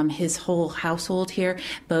about his whole household here,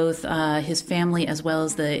 both his family as well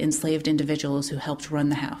as the enslaved individuals who helped run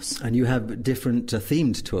the house. And you have different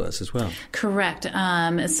themed tours as well. Correct.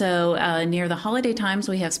 So near the holiday times,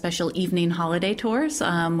 we have special evening holiday tours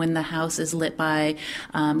when the house is lit by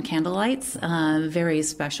candlelights. Very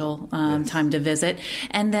special time to visit.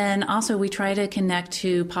 And then also we try to connect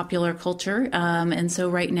to popular culture. And so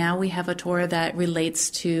right now we have a tour that relates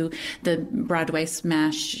to the Broadway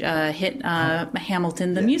smash hit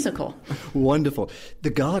Hamilton the musical. Wonderful. The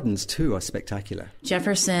gardens, too, are spectacular.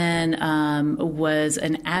 Jefferson was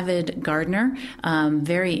an avid gardener,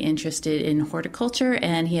 very interested in horticulture,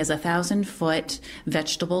 and he has a 1,000-foot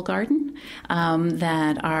vegetable garden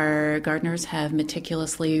that our gardeners have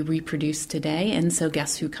meticulously reproduced today. And so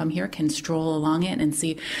guests who come here can stroll along it and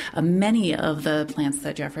see many of the plants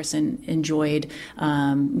that Jefferson enjoyed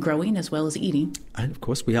growing as well as eating. And, of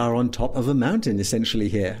course, we are on top of a mountain, essentially,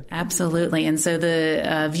 here. Absolutely. And so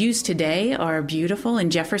the views today are beautiful. In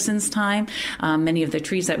Jefferson's time, many of the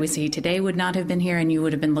trees that we see today would not have been here, and you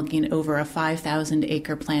would have been looking over a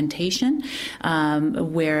 5,000-acre plantation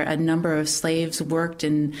where a number of slaves worked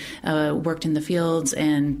in the fields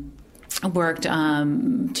and worked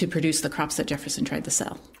to produce the crops that Jefferson tried to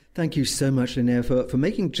sell. Thank you so much, Linnea, for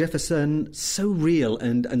making Jefferson so real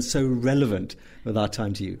and so relevant with our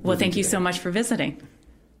time to you. Well, thank you so much for visiting.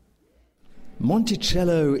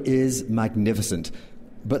 Monticello is magnificent,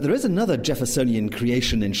 but there is another Jeffersonian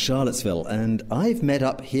creation in Charlottesville, and I've met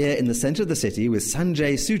up here in the centre of the city with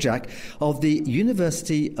Sanjay Sujak of the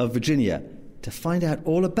University of Virginia to find out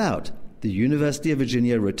all about the University of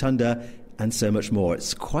Virginia Rotunda and so much more.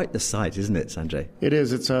 It's quite the sight, isn't it, Sanjay? It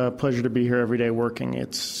is. It's a pleasure to be here every day working.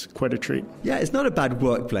 It's quite a treat. Yeah, it's not a bad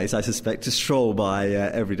workplace, I suspect, to stroll by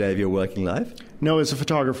every day of your working life. No, as a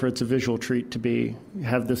photographer, it's a visual treat to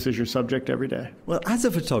have this as your subject every day. Well, as a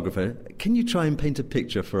photographer, can you try and paint a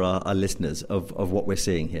picture for our listeners of what we're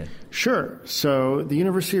seeing here? Sure. So the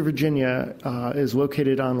University of Virginia is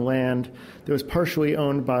located on land that was partially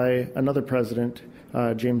owned by another president,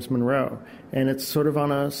 James Monroe. And it's sort of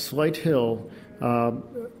on a slight hill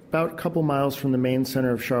about a couple miles from the main center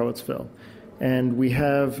of Charlottesville. And we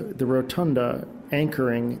have the rotunda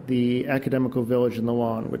anchoring the academical village in the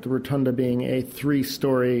lawn, with the rotunda being a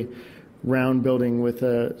 3-story round building with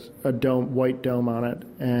a dome, white dome on it.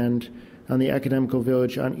 And on the academical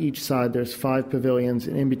village, on each side, there's 5 pavilions,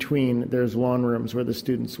 and in between, there's lawn rooms where the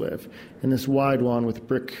students live. And this wide lawn with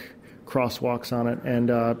brick crosswalks on it, and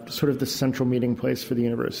sort of the central meeting place for the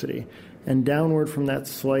university. And downward from that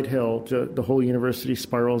slight hill, the whole university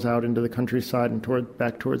spirals out into the countryside and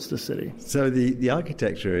back towards the city. So the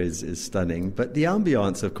architecture is stunning, but the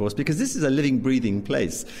ambiance, of course, because this is a living, breathing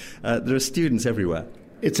place. There are students everywhere.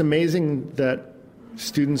 It's amazing that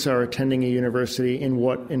students are attending a university in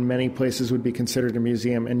what in many places would be considered a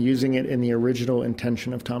museum and using it in the original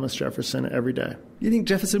intention of Thomas Jefferson every day. You think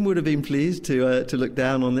Jefferson would have been pleased to look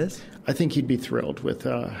down on this? I think he'd be thrilled with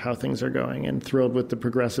how things are going and thrilled with the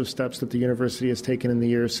progressive steps that the university has taken in the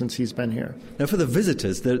years since he's been here. Now, for the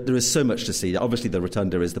visitors, there is so much to see. Obviously, the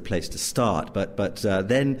Rotunda is the place to start, but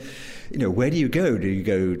then, where do you go? Do you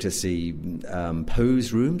go to see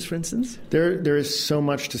Poe's rooms, for instance? There is so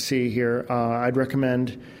much to see here. I'd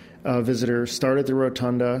recommend a visitor start at the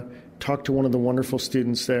Rotunda, talk to one of the wonderful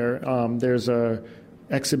students there. There's a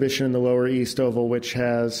exhibition in the Lower East Oval which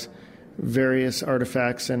has various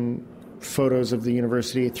artifacts and photos of the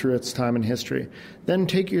university through its time in history. Then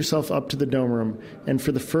take yourself up to the dome room, and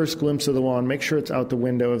for the first glimpse of the lawn, make sure it's out the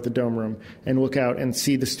window of the dome room and look out and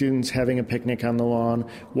see the students having a picnic on the lawn,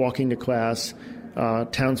 walking to class,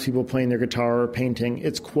 townspeople playing their guitar or painting.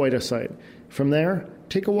 It's quite a sight. From there,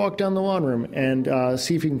 take a walk down the lawn room and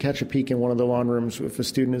see if you can catch a peek in one of the lawn rooms if a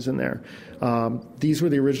student is in there. These were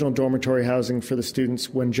the original dormitory housing for the students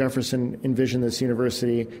when Jefferson envisioned this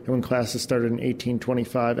university and when classes started in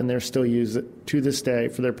 1825, and they're still used to this day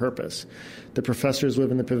for their purpose. The professors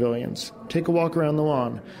live in the pavilions. Take a walk around the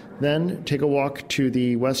lawn. Then take a walk to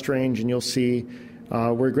the West Range and you'll see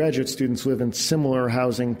where graduate students live in similar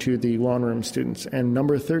housing to the lawn room students. And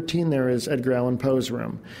number 13 there is Edgar Allan Poe's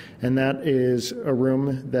room. And that is a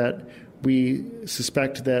room that we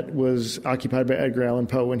suspect that was occupied by Edgar Allan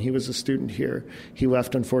Poe when he was a student here. He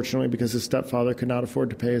left, unfortunately, because his stepfather could not afford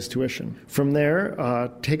to pay his tuition. From there,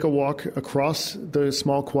 take a walk across the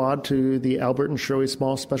small quad to the Albert and Shirley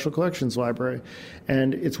Small Special Collections Library.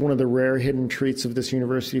 And it's one of the rare hidden treats of this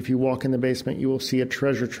university. If you walk in the basement, you will see a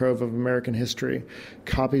treasure trove of American history,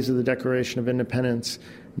 copies of the Declaration of Independence,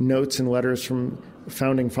 notes and letters from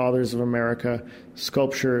founding fathers of America,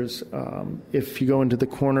 sculptures. If you go into the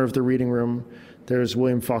corner of the reading room, there's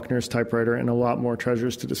William Faulkner's typewriter and a lot more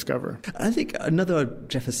treasures to discover. I think another of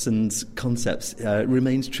Jefferson's concepts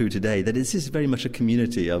remains true today, that this is very much a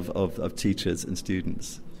community of teachers and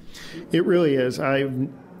students. It really is.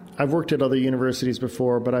 I've worked at other universities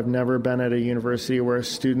before, but I've never been at a university where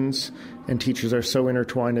students and teachers are so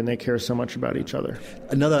intertwined and they care so much about each other.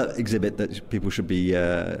 Another exhibit that people should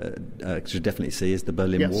definitely see is the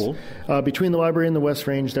Berlin Wall. Between the library and the West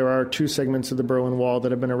Range, there are 2 segments of the Berlin Wall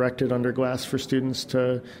that have been erected under glass for students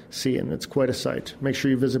to see, and it's quite a sight. Make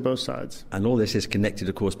sure you visit both sides. And all this is connected,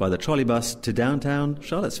 of course, by the trolley bus to downtown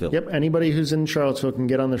Charlottesville. Yep, anybody who's in Charlottesville can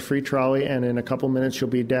get on the free trolley, and in a couple minutes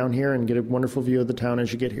you'll be down here and get a wonderful view of the town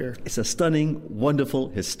as you get here. It's a stunning, wonderful,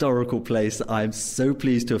 historical place. I'm so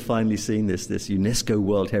pleased to have finally seen this UNESCO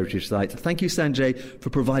World Heritage Site. Thank you, Sanjay, for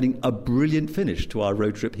providing a brilliant finish to our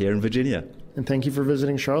road trip here in Virginia. And thank you for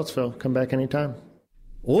visiting Charlottesville. Come back anytime.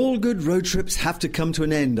 All good road trips have to come to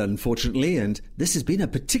an end, unfortunately, and this has been a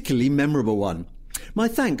particularly memorable one. My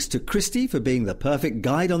thanks to Christy for being the perfect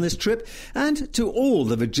guide on this trip, and to all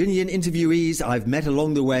the Virginian interviewees I've met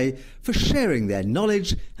along the way for sharing their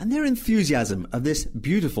knowledge and their enthusiasm of this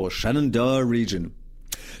beautiful Shenandoah region.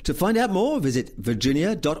 To find out more, visit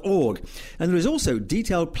virginia.org, and there is also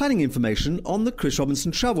detailed planning information on the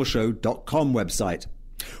chrisrobinsontravelshow.com website.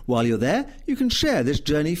 While you're there, you can share this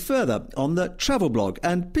journey further on the travel blog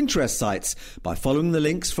and Pinterest sites by following the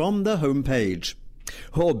links from the homepage.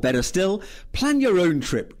 Or better still, plan your own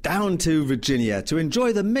trip down to Virginia to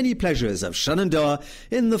enjoy the many pleasures of Shenandoah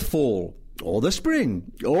in the fall, or the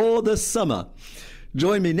spring, or the summer.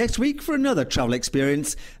 Join me next week for another travel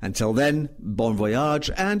experience. Until then, bon voyage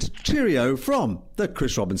and cheerio from the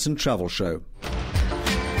Chris Robinson Travel Show.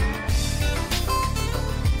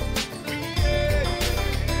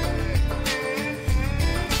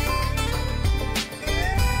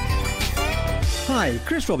 Hi,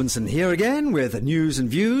 Chris Robinson here again with news and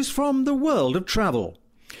views from the world of travel.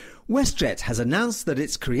 WestJet has announced that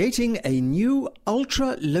it's creating a new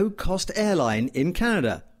ultra-low-cost airline in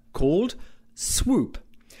Canada called Swoop.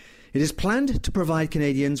 It is planned to provide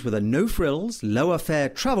Canadians with a no-frills, lower-fare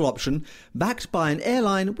travel option backed by an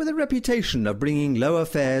airline with a reputation of bringing lower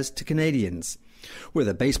fares to Canadians. With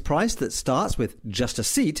a base price that starts with just a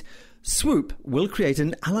seat, Swoop will create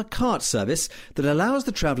an a la carte service that allows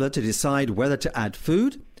the traveller to decide whether to add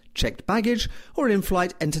food, checked baggage, or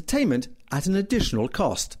in-flight entertainment at an additional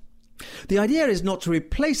cost. The idea is not to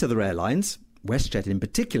replace other airlines, WestJet in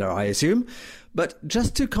particular, I assume, but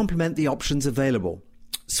just to complement the options available.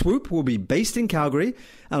 Swoop will be based in Calgary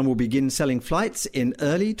and will begin selling flights in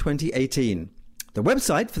early 2018. The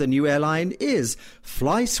website for the new airline is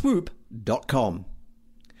flyswoop.com.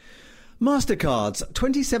 MasterCard's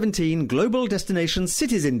 2017 Global Destination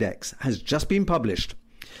Cities Index has just been published.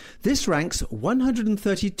 This ranks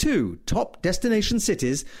 132 top destination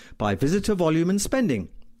cities by visitor volume and spending.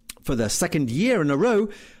 For the second year in a row,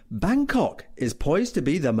 Bangkok is poised to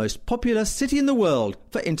be the most popular city in the world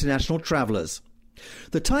for international travellers.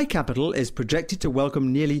 The Thai capital is projected to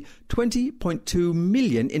welcome nearly 20.2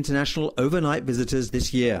 million international overnight visitors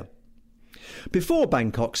this year. Before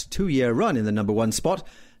Bangkok's 2-year run in the number 1 spot,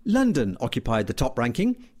 London occupied the top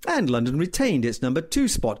ranking, and London retained its number 2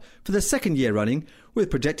 spot for the second year running, with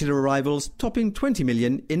projected arrivals topping 20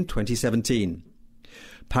 million in 2017.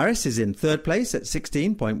 Paris is in third place at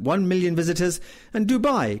 16.1 million visitors, and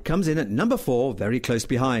Dubai comes in at number 4, very close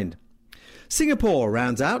behind. Singapore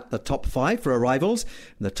rounds out the top 5 for arrivals,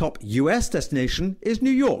 and the top US destination is New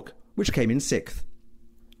York, which came in 6th.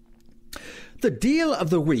 The deal of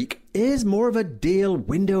the week is more of a deal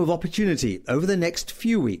window of opportunity over the next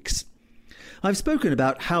few weeks. I've spoken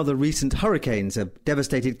about how the recent hurricanes have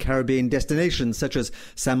devastated Caribbean destinations such as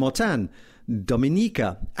San Martin,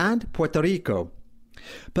 Dominica and Puerto Rico.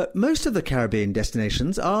 But most of the Caribbean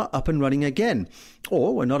destinations are up and running again,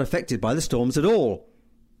 or were not affected by the storms at all.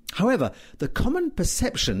 However, the common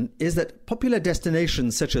perception is that popular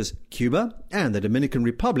destinations such as Cuba and the Dominican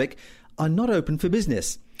Republic are not open for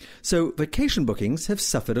business, so vacation bookings have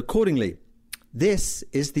suffered accordingly. This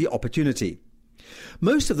is the opportunity.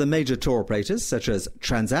 Most of the major tour operators, such as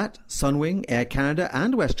Transat, Sunwing, Air Canada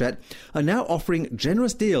and WestJet, are now offering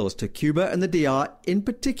generous deals to Cuba and the DR in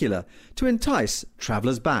particular to entice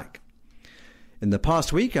travellers back. In the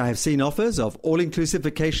past week, I have seen offers of all-inclusive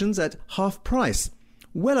vacations at half price,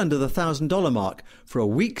 well under the $1,000 mark for a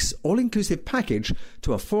week's all-inclusive package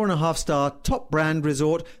to a 4.5-star top-brand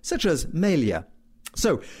resort such as Melia.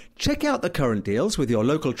 So check out the current deals with your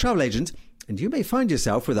local travel agent and you may find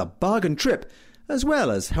yourself with a bargain trip, as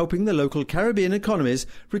well as helping the local Caribbean economies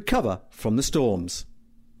recover from the storms.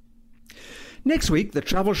 Next week, the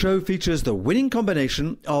travel show features the winning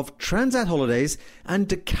combination of Transat Holidays and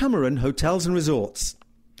Decameron Hotels and Resorts.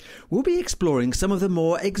 We'll be exploring some of the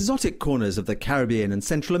more exotic corners of the Caribbean and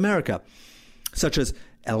Central America, such as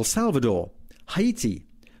El Salvador, Haiti,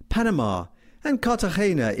 Panama, and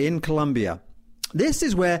Cartagena in Colombia. This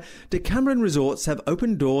is where Decameron Resorts have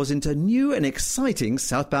opened doors into new and exciting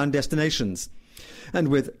southbound destinations. And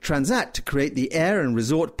with Transat to create the air and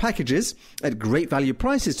resort packages at great value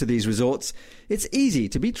prices to these resorts, it's easy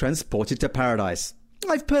to be transported to paradise.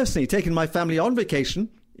 I've personally taken my family on vacation.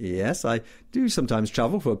 Yes, I do sometimes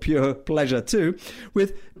travel for pure pleasure too,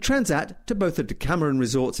 with Transat to both the Decameron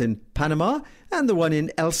resorts in Panama and the one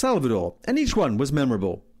in El Salvador, and each one was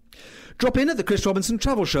memorable. Drop in at the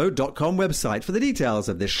chrisrobinsontravelshow.com website for the details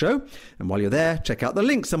of this show, and while you're there, check out the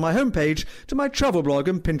links on my homepage to my travel blog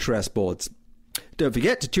and Pinterest boards. Don't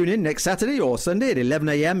forget to tune in next Saturday or Sunday at 11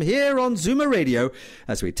 a.m. here on Zoomer Radio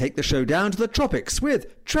as we take the show down to the tropics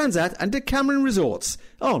with Transat and Decameron Resorts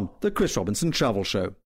on the Chris Robinson Travel Show.